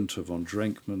of Gunther von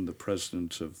Drenkmann, the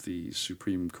president of the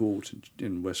Supreme Court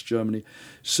in West Germany.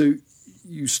 So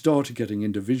you started getting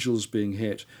individuals being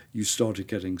hit. You started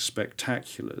getting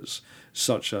spectaculars,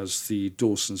 such as the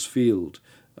Dawson's Field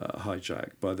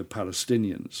hijack by the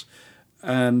Palestinians.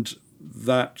 And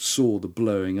that saw the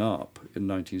blowing up in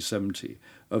 1970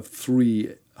 of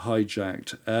 3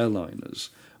 hijacked airliners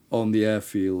on the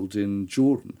airfield in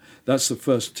Jordan. That's the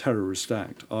first terrorist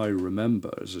act I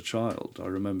remember as a child. I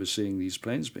remember seeing these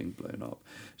planes being blown up.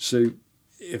 So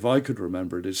if I could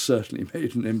remember it, it certainly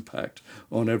made an impact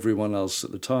on everyone else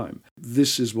at the time.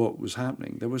 This is what was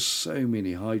happening. There were so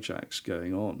many hijacks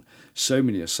going on, so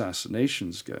many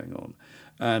assassinations going on.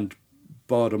 And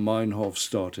Baader-Meinhof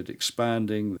started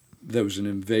expanding. There was an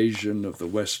invasion of the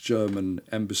West German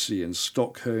embassy in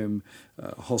Stockholm.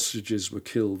 Hostages were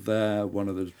killed there. One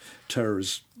of the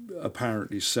terrorists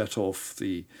apparently set off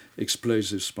the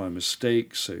explosives by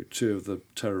mistake, so 2 of the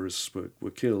terrorists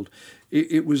were killed.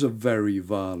 It was a very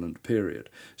violent period.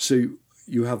 So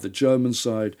you have the German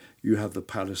side, you have the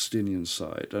Palestinian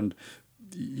side, and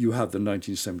you have the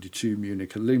 1972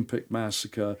 Munich Olympic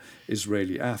massacre,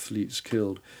 Israeli athletes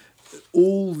killed.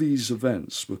 All these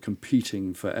events were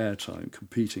competing for airtime,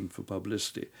 competing for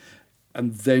publicity.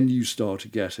 And then you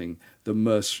started getting the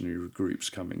mercenary groups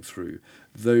coming through,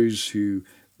 those who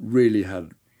really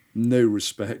had no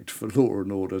respect for law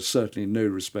and order, certainly no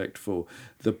respect for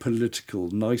the political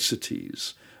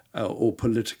niceties or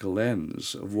political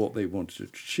ends of what they wanted to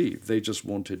achieve. They just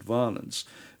wanted violence.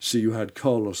 So you had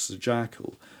Carlos the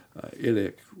Jackal,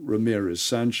 Ilich Ramirez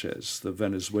Sanchez, the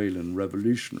Venezuelan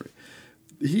revolutionary.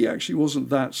 He actually wasn't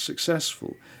that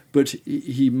successful, but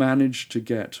he managed to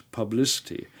get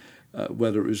publicity,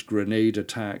 whether it was grenade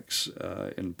attacks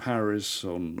in Paris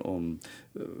on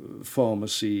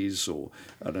pharmacies, or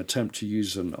an attempt to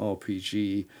use an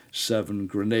RPG-7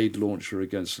 grenade launcher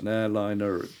against an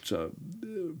airliner at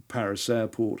Paris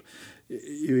airport.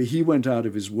 He went out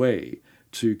of his way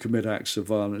to commit acts of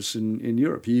violence in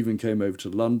Europe. He even came over to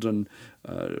London,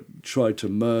 tried to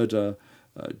murder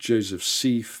Joseph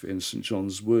Seif in St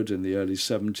John's Wood in the early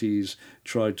 70s,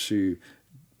 tried to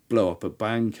blow up a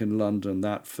bank in London.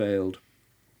 That failed.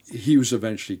 He was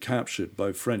eventually captured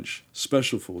by French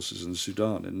special forces in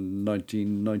Sudan in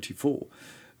 1994,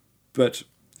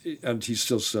 and he's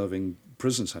still serving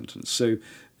prison sentence. So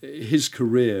his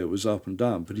career was up and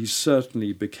down, but he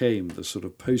certainly became the sort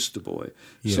of poster boy.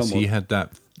 Yes, he had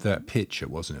that picture,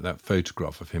 wasn't it? That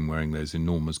photograph of him wearing those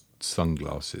enormous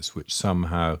sunglasses, which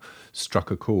somehow struck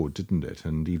a chord, didn't it?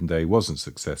 And even though he wasn't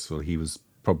successful, he was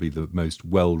probably the most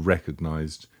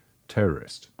well-recognised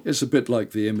terrorist. It's a bit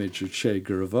like the image of Che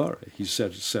Guevara. He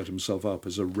set himself up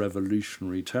as a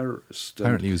revolutionary terrorist.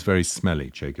 Apparently he was very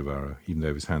smelly, Che Guevara, even though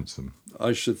he was handsome.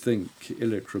 I should think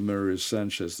Ilich Ramirez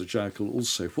Sanchez, the Jackal,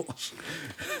 also was.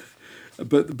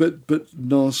 but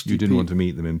nasty. You didn't want to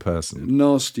meet them in person.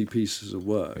 Nasty pieces of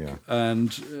work. Yeah.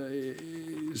 And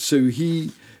so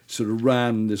he sort of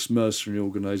ran this mercenary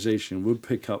organisation, would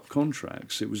pick up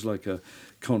contracts. It was like a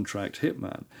contract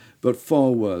hitman. But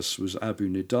far worse was Abu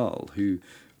Nidal, who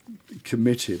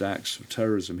committed acts of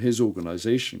terrorism. His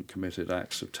organisation committed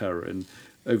acts of terror in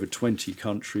over 20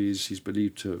 countries. He's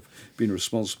believed to have been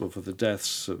responsible for the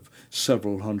deaths of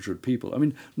several hundred people. I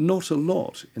mean, not a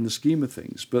lot in the scheme of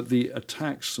things, but the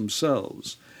attacks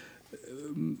themselves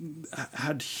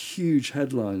had huge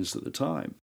headlines at the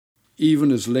time.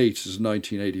 Even as late as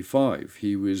 1985,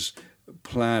 he was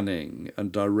planning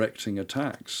and directing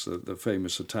attacks, the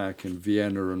famous attack in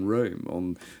Vienna and Rome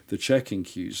on the checking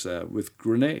queues there with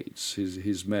grenades.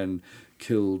 His men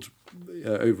killed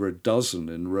over a dozen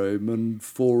in Rome and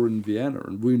 4 in Vienna,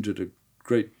 and wounded a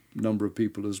great number of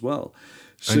people as well.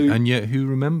 So, and yet who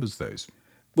remembers those?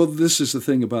 Well, this is the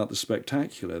thing about the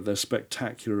spectacular. They're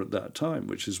spectacular at that time,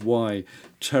 which is why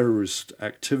terrorist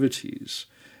activities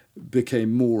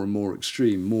became more and more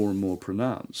extreme, more and more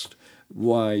pronounced,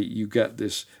 why you get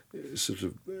this sort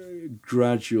of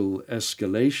gradual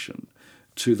escalation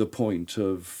to the point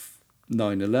of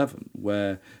 9/11,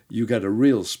 where you get a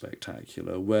real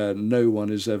spectacular, where no one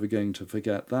is ever going to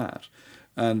forget that.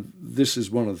 And this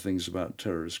is one of the things about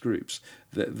terrorist groups.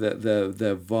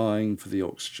 They're vying for the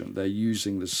oxygen. They're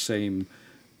using the same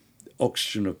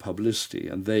oxygen of publicity,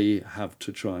 and they have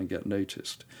to try and get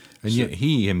noticed. And yet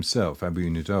he himself, Abu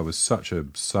Nidal, was such a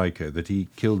psycho that he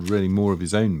killed really more of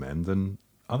his own men than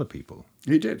other people.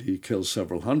 He did. He killed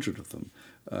several hundred of them.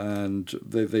 And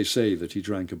they say that he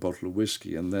drank a bottle of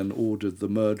whiskey and then ordered the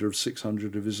murder of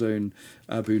 600 of his own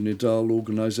Abu Nidal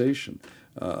organisation.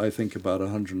 I think about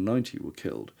 190 were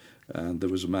killed. And there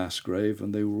was a mass grave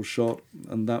and they were all shot,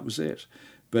 and that was it.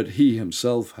 But he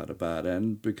himself had a bad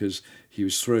end because he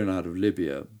was thrown out of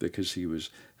Libya because he was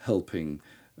helping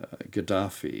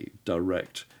Gaddafi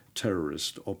direct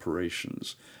terrorist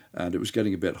operations. And it was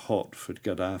getting a bit hot for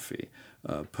Gaddafi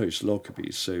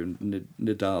post-Lockerbie, so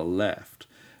Nidal left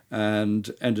and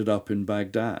ended up in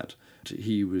Baghdad.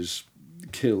 He was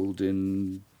killed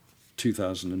in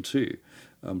 2002,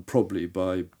 probably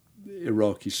by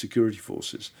Iraqi security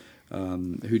forces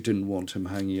who didn't want him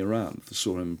hanging around. They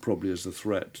saw him probably as a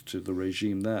threat to the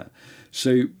regime there.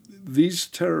 So these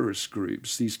terrorist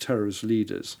groups, these terrorist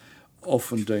leaders,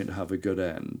 often don't have a good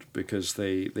end because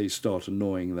they start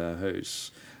annoying their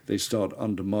hosts. They start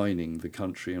undermining the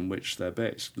country in which they're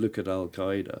based. Look at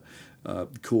Al-Qaeda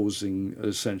causing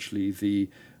essentially the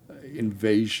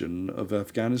invasion of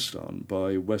Afghanistan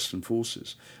by Western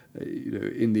forces.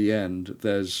 In the end,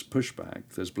 there's pushback,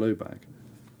 there's blowback.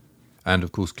 And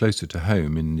of course, closer to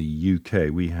home in the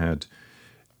UK, we had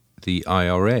the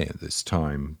IRA at this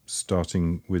time,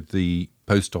 starting with the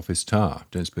Post Office Tower.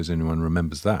 Don't suppose anyone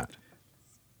remembers that.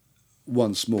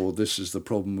 Once more, this is the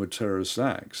problem with terrorist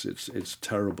acts. It's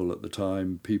terrible at the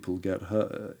time. People get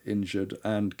hurt, injured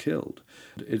and killed.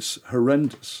 It's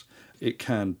horrendous. It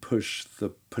can push the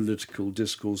political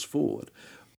discourse forward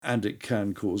and it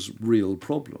can cause real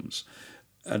problems.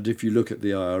 And if you look at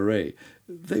the IRA,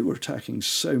 they were attacking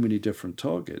so many different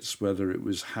targets, whether it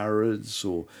was Harrods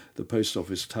or the Post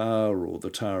Office Tower or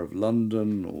the Tower of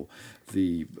London or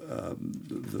the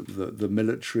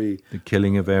military. The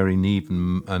killing of Airey Neave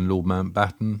and Lord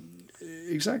Mountbatten.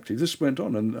 Exactly. This went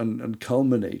on and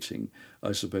culminating,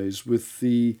 I suppose, with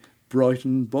the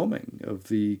Brighton bombing of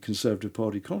the Conservative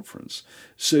Party conference.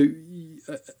 So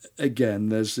again,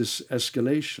 there's this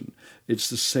escalation. It's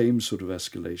the same sort of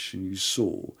escalation you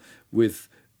saw with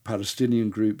Palestinian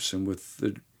groups and with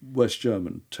the West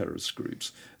German terrorist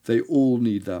groups. They all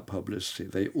need that publicity.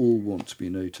 They all want to be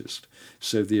noticed.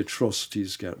 So the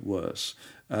atrocities get worse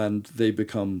and they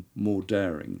become more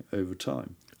daring over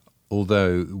time.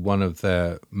 Although one of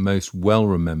their most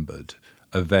well-remembered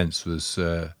events was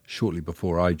shortly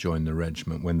before I joined the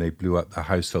regiment, when they blew up the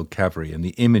Household Cavalry, and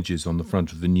the images on the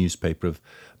front of the newspaper of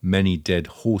many dead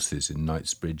horses in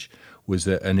Knightsbridge was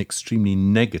an extremely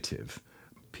negative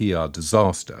PR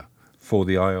disaster for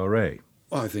the IRA.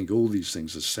 I think all these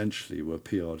things essentially were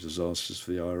PR disasters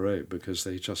for the IRA because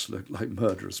they just looked like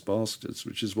murderous bastards,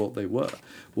 which is what they were,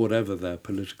 whatever their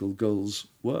political goals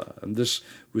were. And this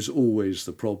was always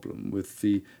the problem with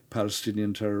the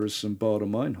Palestinian terrorists and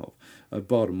Baader-Meinhof.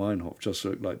 Baader-Meinhof just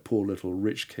looked like poor little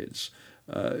rich kids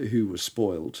who were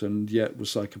spoilt and yet were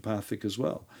psychopathic as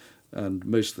well. And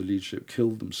most of the leadership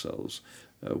killed themselves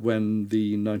when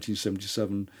the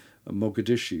 1977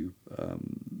 Mogadishu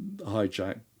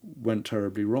hijack went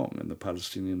terribly wrong and the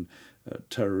Palestinian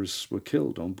terrorists were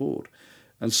killed on board.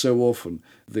 And so often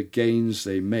the gains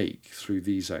they make through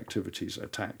these activities are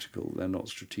tactical, they're not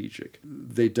strategic.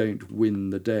 They don't win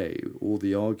the day or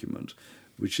the argument,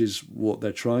 which is what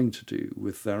they're trying to do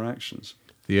with their actions.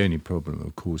 The only problem,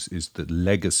 of course, is the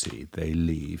legacy they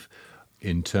leave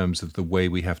in terms of the way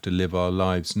we have to live our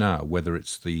lives now, whether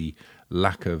it's the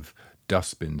lack of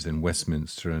dustbins in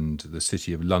Westminster and the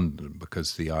City of London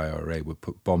because the IRA would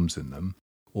put bombs in them,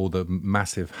 or the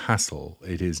massive hassle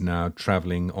it is now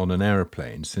travelling on an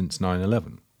aeroplane since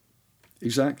 9/11.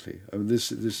 Exactly. I mean,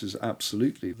 this is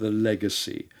absolutely the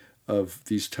legacy of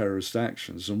these terrorist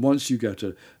actions. And once you get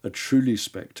a truly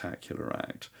spectacular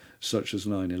act, such as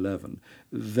 9/11,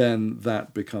 then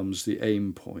that becomes the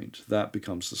aim point, that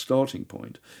becomes the starting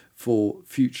point for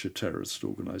future terrorist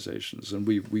organisations. And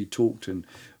we talked in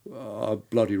our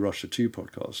Bloody Russia 2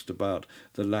 podcast about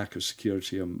the lack of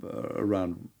security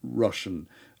around Russian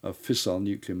fissile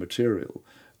nuclear material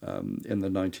in the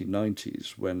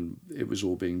 1990s when it was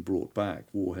all being brought back,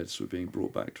 warheads were being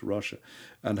brought back to Russia,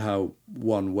 and how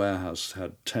one warehouse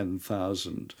had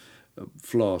 10,000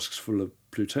 flasks full of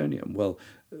plutonium. Well,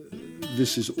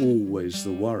 this is always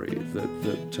the worry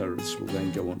that terrorists will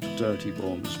then go on to dirty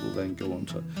bombs, will then go on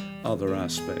to other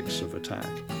aspects of attack.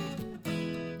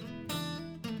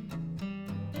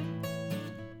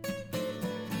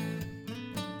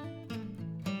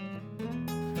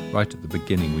 Right at the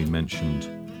beginning, we mentioned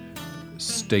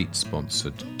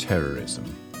state-sponsored terrorism.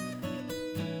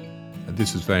 And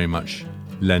this is very much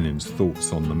Lenin's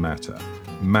thoughts on the matter.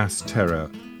 Mass terror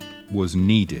was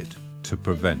needed to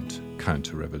prevent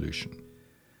counter-revolution.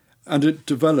 And it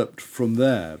developed from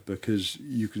there, because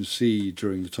you can see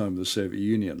during the time of the Soviet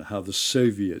Union how the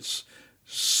Soviets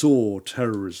saw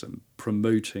terrorism,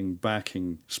 promoting,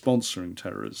 backing, sponsoring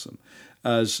terrorism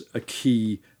as a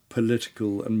key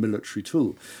political and military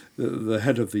tool. The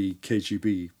head of the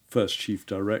KGB, first chief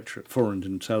directorate, foreign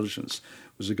intelligence,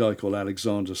 was a guy called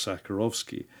Alexander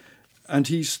Sakharovsky. And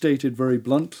he stated very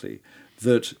bluntly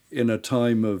that in a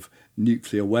time of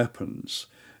nuclear weapons,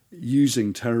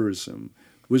 using terrorism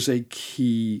was a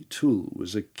key tool,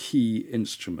 was a key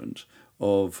instrument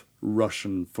of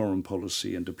Russian foreign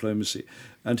policy and diplomacy.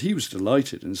 And he was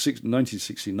delighted. In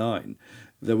 1969,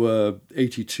 there were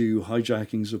 82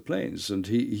 hijackings of planes, and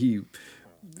he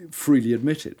freely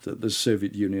admitted that the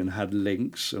Soviet Union had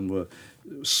links and were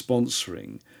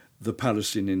sponsoring the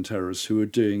Palestinian terrorists who were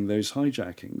doing those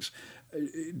hijackings.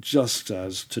 Just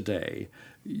as today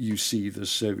you see the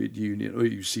Soviet Union, or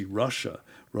you see Russia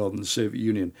rather than the Soviet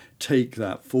Union, take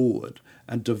that forward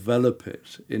and develop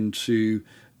it into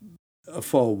a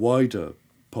far wider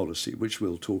policy, which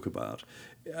we'll talk about.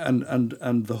 And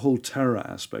the whole terror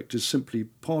aspect is simply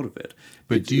part of it.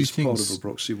 But do you think part of a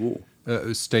proxy war?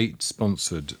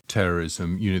 State-sponsored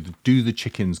terrorism, do the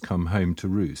chickens come home to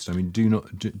roost? I mean,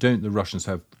 don't the Russians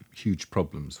have huge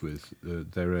problems with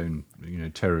their own,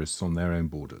 terrorists on their own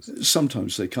borders?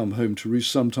 Sometimes they come home to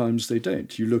roost, sometimes they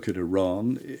don't. You look at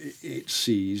Iran, it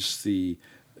sees the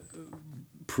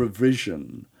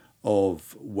provision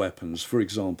of weapons, for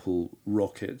example,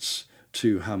 rockets,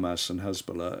 to Hamas and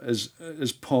Hezbollah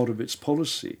as part of its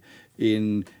policy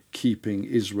in keeping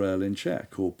Israel in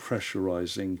check or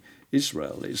pressurizing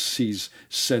Israel. It sees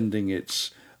sending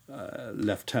its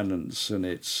lieutenants and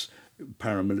its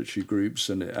paramilitary groups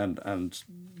and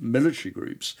military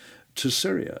groups to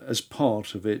Syria as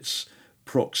part of its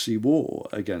proxy war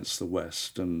against the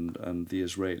West and the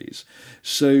Israelis.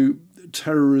 So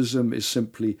terrorism is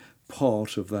simply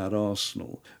part of that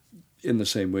arsenal, in the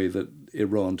same way that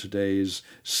Iran today is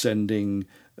sending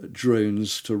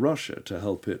drones to Russia to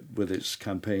help it with its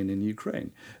campaign in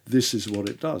Ukraine. This is what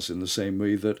it does, in the same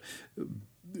way that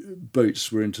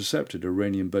boats were intercepted,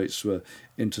 Iranian boats were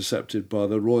intercepted by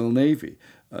the Royal Navy,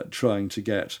 trying to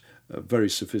get very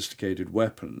sophisticated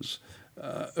weapons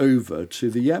over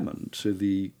to the Yemen, to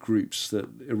the groups that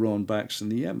Iran backs in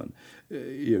the Yemen.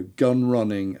 Gun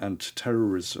running and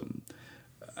terrorism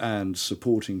and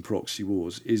supporting proxy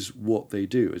wars is what they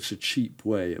do. It's a cheap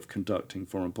way of conducting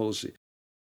foreign policy.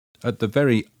 At the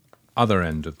very other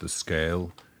end of the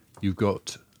scale, you've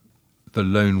got the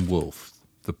lone wolf,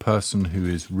 the person who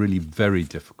is really very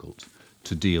difficult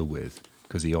to deal with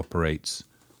because he operates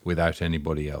without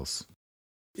anybody else.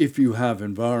 If you have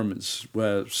environments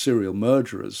where serial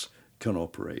murderers can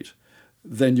operate,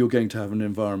 then you're going to have an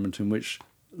environment in which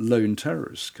lone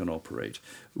terrorists can operate.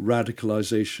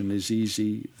 Radicalization is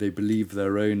easy. They believe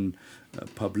their own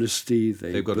publicity.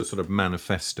 They've got a sort of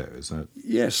manifesto, is that?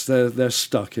 Yes, they're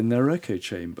stuck in their echo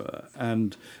chamber.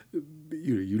 And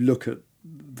you look at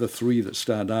the three that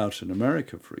stand out in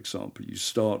America, for example. You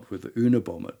start with the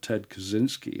Unabomber, Ted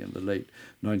Kaczynski, in the late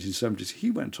 1970s.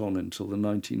 He went on until the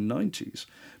 1990s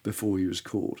before he was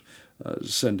caught,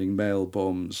 sending mail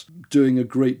bombs, doing a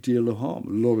great deal of harm,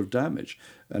 a lot of damage.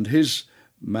 And his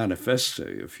manifesto,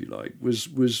 if you like,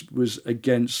 was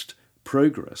against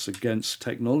progress, against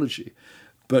technology.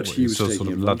 But he was taking sort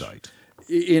of Luddite.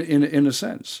 In a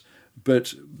sense.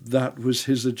 But that was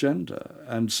his agenda.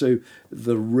 And so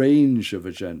the range of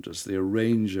agendas, the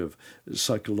range of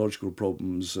psychological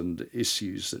problems and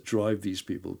issues that drive these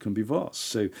people can be vast.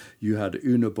 So you had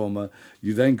Unabomber,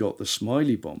 you then got the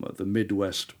Smiley bomber, the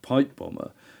Midwest pipe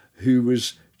bomber, who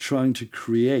was trying to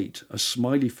create a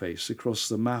smiley face across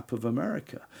the map of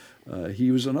America. He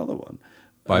was another one.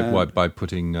 By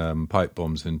putting pipe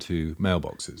bombs into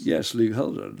mailboxes? Yes, Luke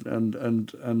Helder,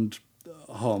 and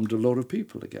harmed a lot of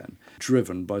people again,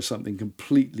 driven by something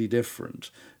completely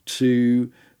different to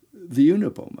the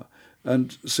Unabomber.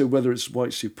 And so whether it's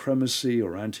white supremacy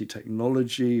or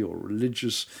anti-technology or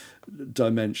religious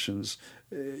dimensions,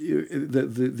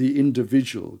 the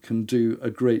individual can do a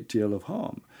great deal of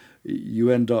harm. You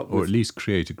end up or at least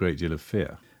create a great deal of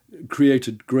fear. Create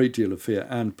a great deal of fear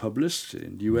and publicity.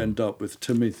 And you end up with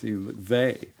Timothy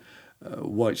McVeigh,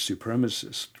 white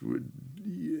supremacist,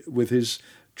 with his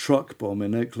truck bomb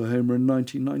in Oklahoma in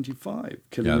 1995.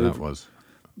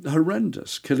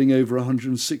 Horrendous, killing over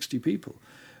 160 people.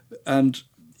 And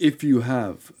if you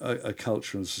have a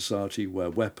culture and society where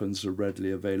weapons are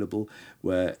readily available,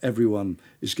 where everyone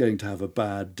is going to have a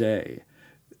bad day,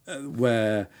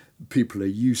 where people are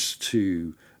used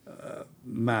to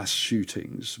mass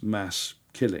shootings, mass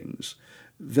killings,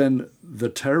 then the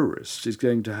terrorist is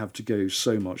going to have to go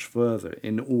so much further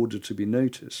in order to be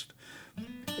noticed.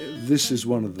 This is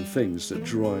one of the things that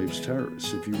drives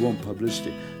terrorists. If you want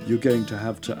publicity, you're going to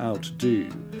have to outdo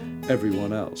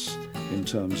everyone else in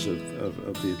terms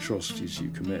of the atrocities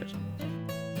you commit.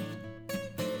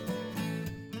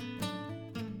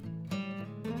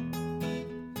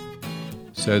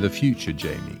 So the future,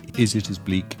 Jamie, is it as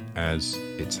bleak as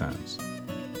it sounds?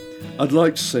 I'd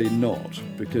like to say not,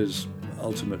 because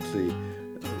ultimately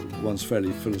one's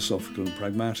fairly philosophical and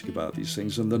pragmatic about these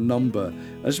things, and the number,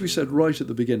 as we said right at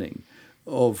the beginning,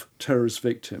 of terrorist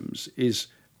victims is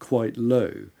quite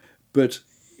low. But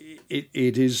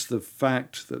it is the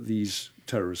fact that these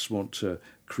terrorists want to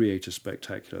create a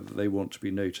spectacular, that they want to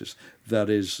be noticed, that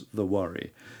is the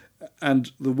worry.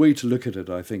 And the way to look at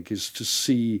it, I think, is to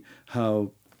see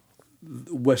how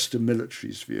Western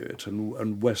militaries view it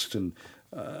and Western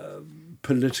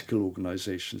political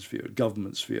organisations view it,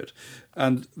 governments view it.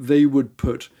 And they would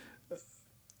put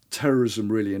terrorism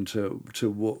really into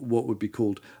what would be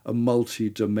called a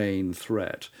multi-domain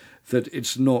threat, that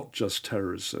it's not just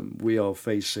terrorism. We are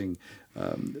facing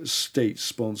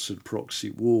state-sponsored proxy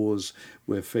wars.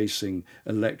 We're facing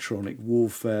electronic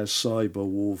warfare, cyber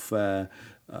warfare,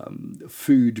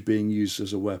 food being used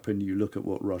as a weapon. You look at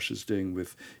what Russia's doing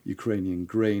with Ukrainian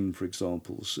grain, for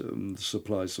example, the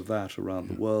supplies of that around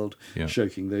the world,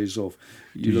 choking those off.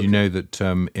 Did you know that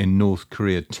in North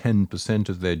Korea, 10%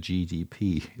 of their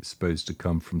GDP is supposed to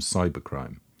come from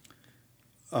cybercrime?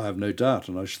 I have no doubt,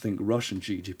 and I should think Russian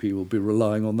GDP will be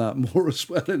relying on that more as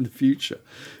well in the future.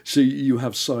 So you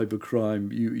have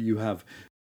cybercrime, you have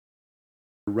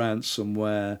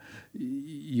ransomware,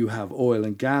 you have oil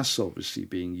and gas obviously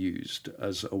being used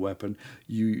as a weapon.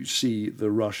 You see the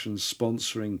Russians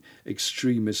sponsoring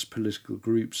extremist political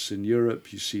groups in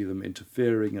Europe. You see them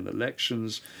interfering in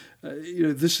elections.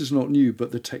 This is not new,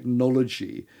 but the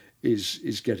technology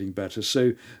is getting better.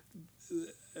 So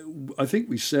I think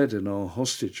we said in our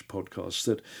hostage podcast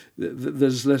that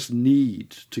there's less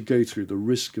need to go through the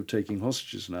risk of taking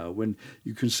hostages now when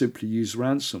you can simply use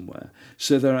ransomware.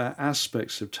 So there are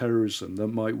aspects of terrorism that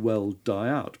might well die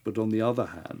out. But on the other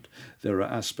hand, there are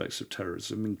aspects of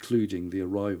terrorism, including the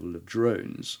arrival of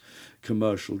drones,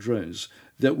 commercial drones,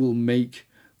 that will make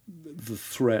the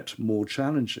threat more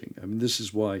challenging. I mean, this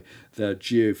is why there are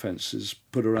geofences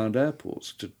put around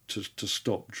airports to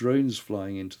stop drones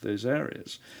flying into those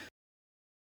areas.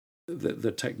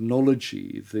 The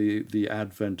technology, the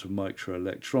advent of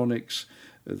microelectronics,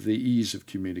 the ease of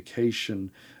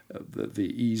communication,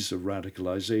 the ease of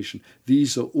radicalization,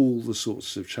 these are all the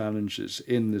sorts of challenges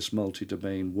in this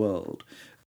multi-domain world.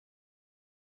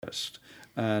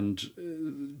 And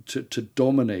to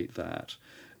dominate that,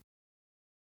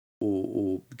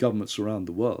 or governments around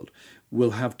the world will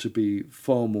have to be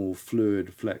far more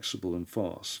fluid, flexible and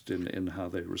fast in how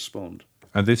they respond.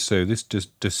 And this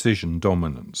decision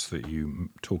dominance that you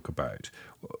talk about,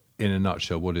 in a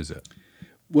nutshell, what is it?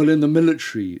 Well, in the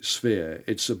military sphere,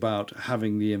 it's about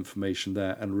having the information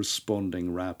there and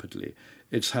responding rapidly.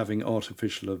 It's having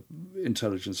artificial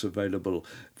intelligence available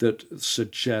that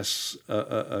suggests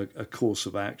a course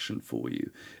of action for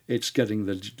you. It's getting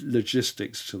the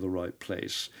logistics to the right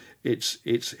place. It's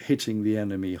hitting the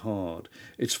enemy hard.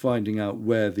 It's finding out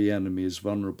where the enemy is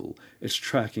vulnerable. It's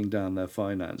tracking down their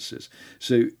finances.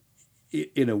 So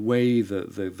in a way,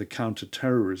 the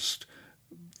counter-terrorist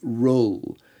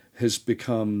role has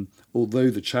become, although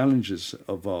the challenges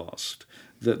are vast,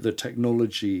 that the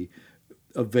technology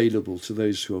available to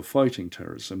those who are fighting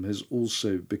terrorism has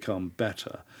also become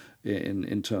better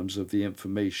in terms of the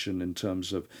information, in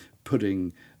terms of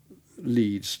putting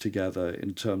leads together,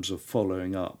 in terms of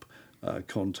following up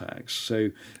contacts.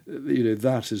 So,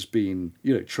 that has been,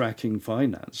 tracking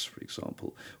finance, for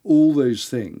example. All those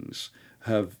things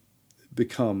have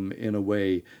become, in a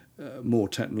way, more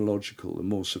technological and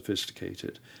more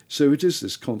sophisticated. So it is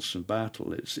this constant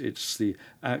battle. It's the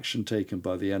action taken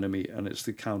by the enemy and it's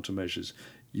the countermeasures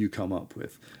you come up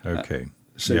with. Okay.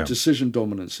 So decision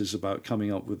dominance is about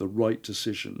coming up with the right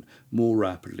decision more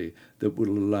rapidly that will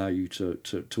allow you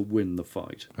to win the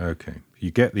fight. Okay. You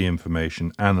get the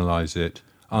information, analyse it,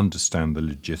 understand the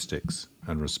logistics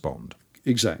and respond.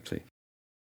 Exactly.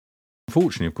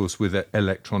 Unfortunately, of course, with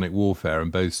electronic warfare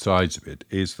and both sides of it,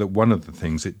 is that one of the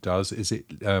things it does is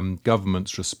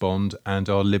governments respond and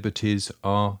our liberties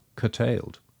are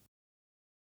curtailed.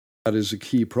 That is a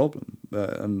key problem.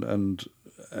 And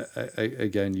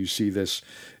again, you see this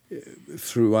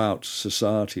throughout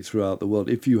society, throughout the world.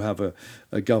 If you have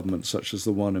a government such as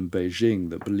the one in Beijing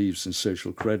that believes in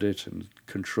social credit and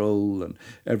control and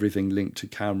everything linked to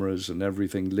cameras and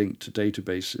everything linked to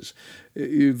databases,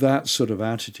 that sort of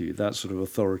attitude, that sort of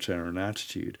authoritarian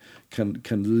attitude can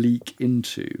leak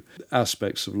into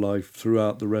aspects of life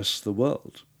throughout the rest of the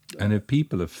world. And if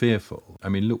people are fearful, I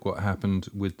mean, look what happened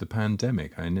with the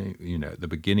pandemic. I know, at the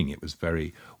beginning it was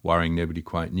very worrying, nobody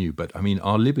quite knew. But, I mean,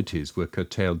 our liberties were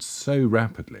curtailed so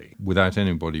rapidly without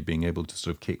anybody being able to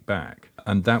sort of kick back.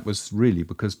 And that was really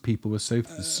because people were so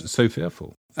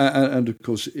fearful. And of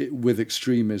course, with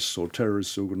extremists or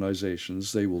terrorist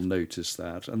organizations, they will notice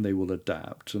that and they will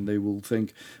adapt and they will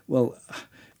think, well,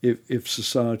 if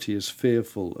society is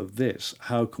fearful of this,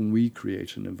 how can we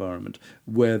create an environment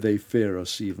where they fear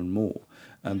us even more?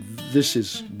 And this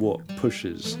is what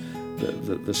pushes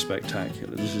the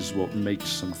spectacular. This is what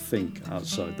makes them think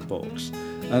outside the box.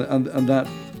 And that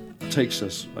takes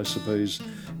us, I suppose,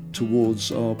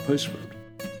 towards our postscript.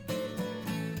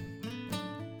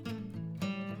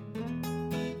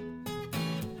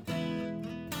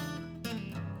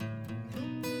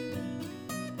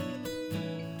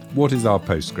 What is our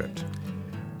postscript?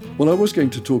 Well, I was going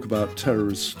to talk about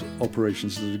terrorist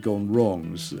operations that had gone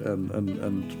wrong,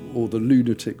 and or the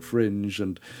lunatic fringe,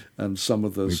 and some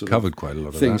of the We've sort covered of quite a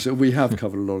lot of things. that. We have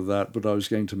covered a lot of that, but I was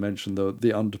going to mention the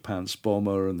underpants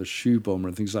bomber and the shoe bomber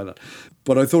and things like that.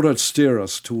 But I thought I'd steer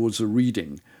us towards a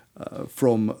reading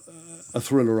from a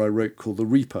thriller I wrote called The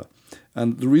Reaper.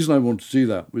 And the reason I wanted to do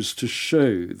that was to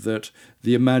show that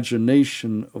the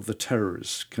imagination of the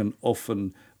terrorist can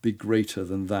often be greater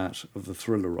than that of the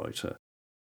thriller writer.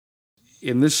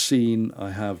 In this scene,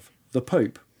 I have the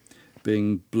Pope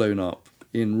being blown up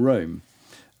in Rome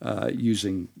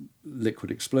using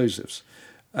liquid explosives.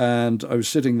 And I was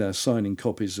sitting there signing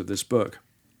copies of this book.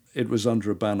 It was under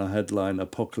a banner headline,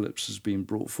 Apocalypse has been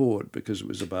brought forward, because it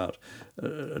was about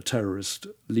a terrorist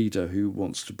leader who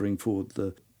wants to bring forward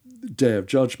the Day of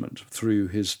Judgment through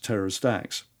his terrorist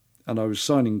acts. And I was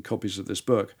signing copies of this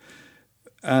book.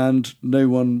 And no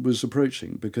one was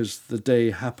approaching because the day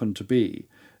happened to be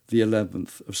the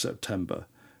 11th of September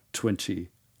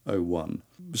 2001.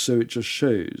 So it just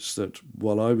shows that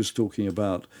while I was talking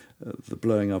about the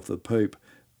blowing up of the Pope,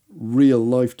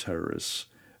 real-life terrorists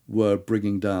were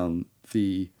bringing down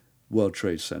the World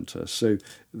Trade Center. So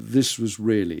this was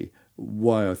really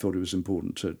why I thought it was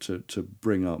important to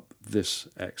bring up this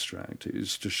extract,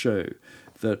 is to show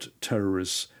that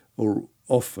terrorists are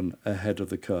often ahead of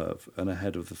the curve and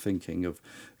ahead of the thinking of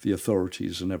the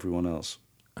authorities and everyone else.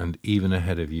 And even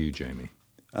ahead of you, Jamie.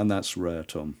 And that's rare,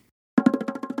 Tom.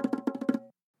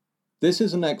 This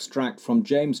is an extract from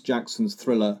James Jackson's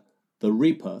thriller The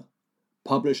Reaper,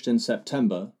 published in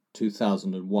September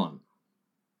 2001.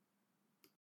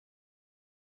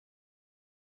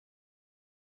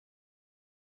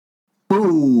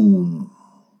 Boom!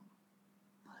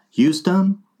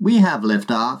 Houston, we have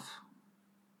liftoff.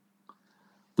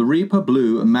 The Reaper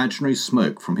blew imaginary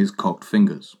smoke from his cocked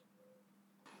fingers.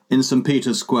 In St.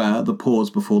 Peter's Square, the pause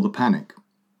before the panic.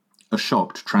 A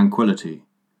shocked tranquility.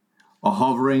 A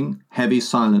hovering, heavy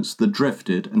silence that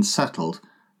drifted and settled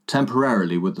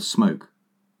temporarily with the smoke.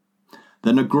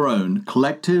 Then a groan,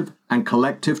 collective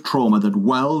trauma that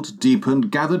welled,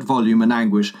 deepened, gathered volume and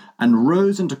anguish, and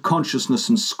rose into consciousness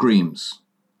and screams.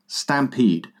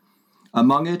 Stampede.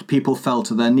 Among it, people fell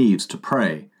to their knees to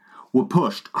pray, were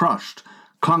pushed, crushed,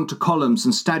 clung to columns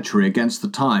and statuary against the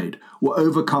tide, were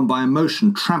overcome by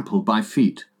emotion, trampled by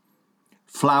feet.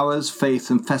 Flowers, faith,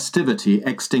 and festivity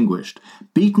extinguished,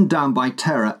 beaten down by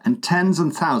terror and tens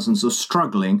and thousands of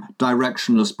struggling,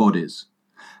 directionless bodies.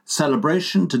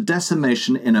 Celebration to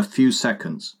decimation in a few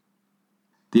seconds.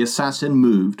 The assassin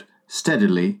moved,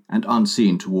 steadily and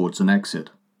unseen, towards an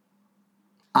exit.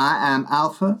 "I am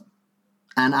Alpha,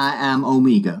 and I am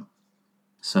Omega,"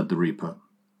 said the Reaper.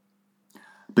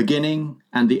 Beginning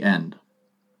and the end.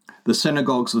 The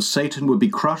synagogues of Satan would be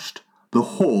crushed, the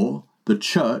whore, the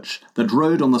church that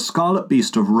rode on the scarlet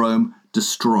beast of Rome,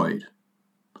 destroyed.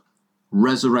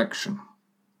 Resurrection.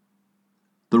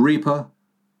 The Reaper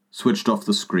switched off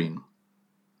the screen.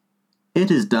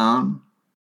 "It is done."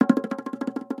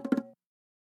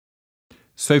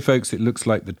 So, folks, it looks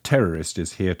like the terrorist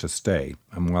is here to stay.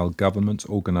 And while governments,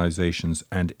 organisations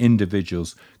and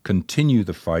individuals continue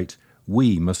the fight,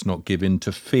 we must not give in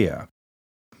to fear.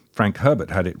 Frank Herbert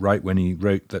had it right when he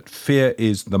wrote that fear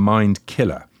is the mind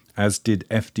killer, as did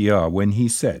FDR when he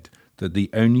said that the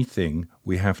only thing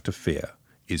we have to fear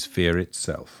is fear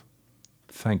itself.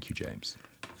 Thank you, James.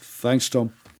 Thanks,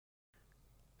 Tom.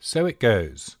 So it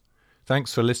goes.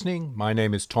 Thanks for listening. My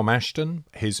name is Tom Ashton.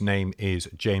 His name is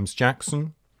James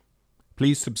Jackson.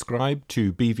 Please subscribe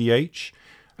to BVH,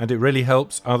 and it really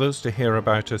helps others to hear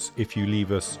about us if you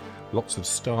leave us lots of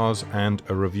stars and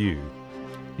a review.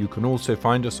 You can also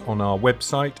find us on our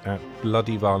website at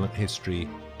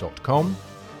bloodyviolenthistory.com.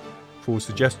 For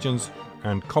suggestions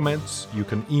and comments, you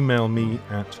can email me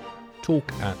at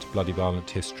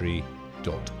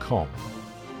talk@bloodyviolenthistory.com.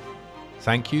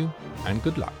 Thank you and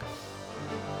good luck.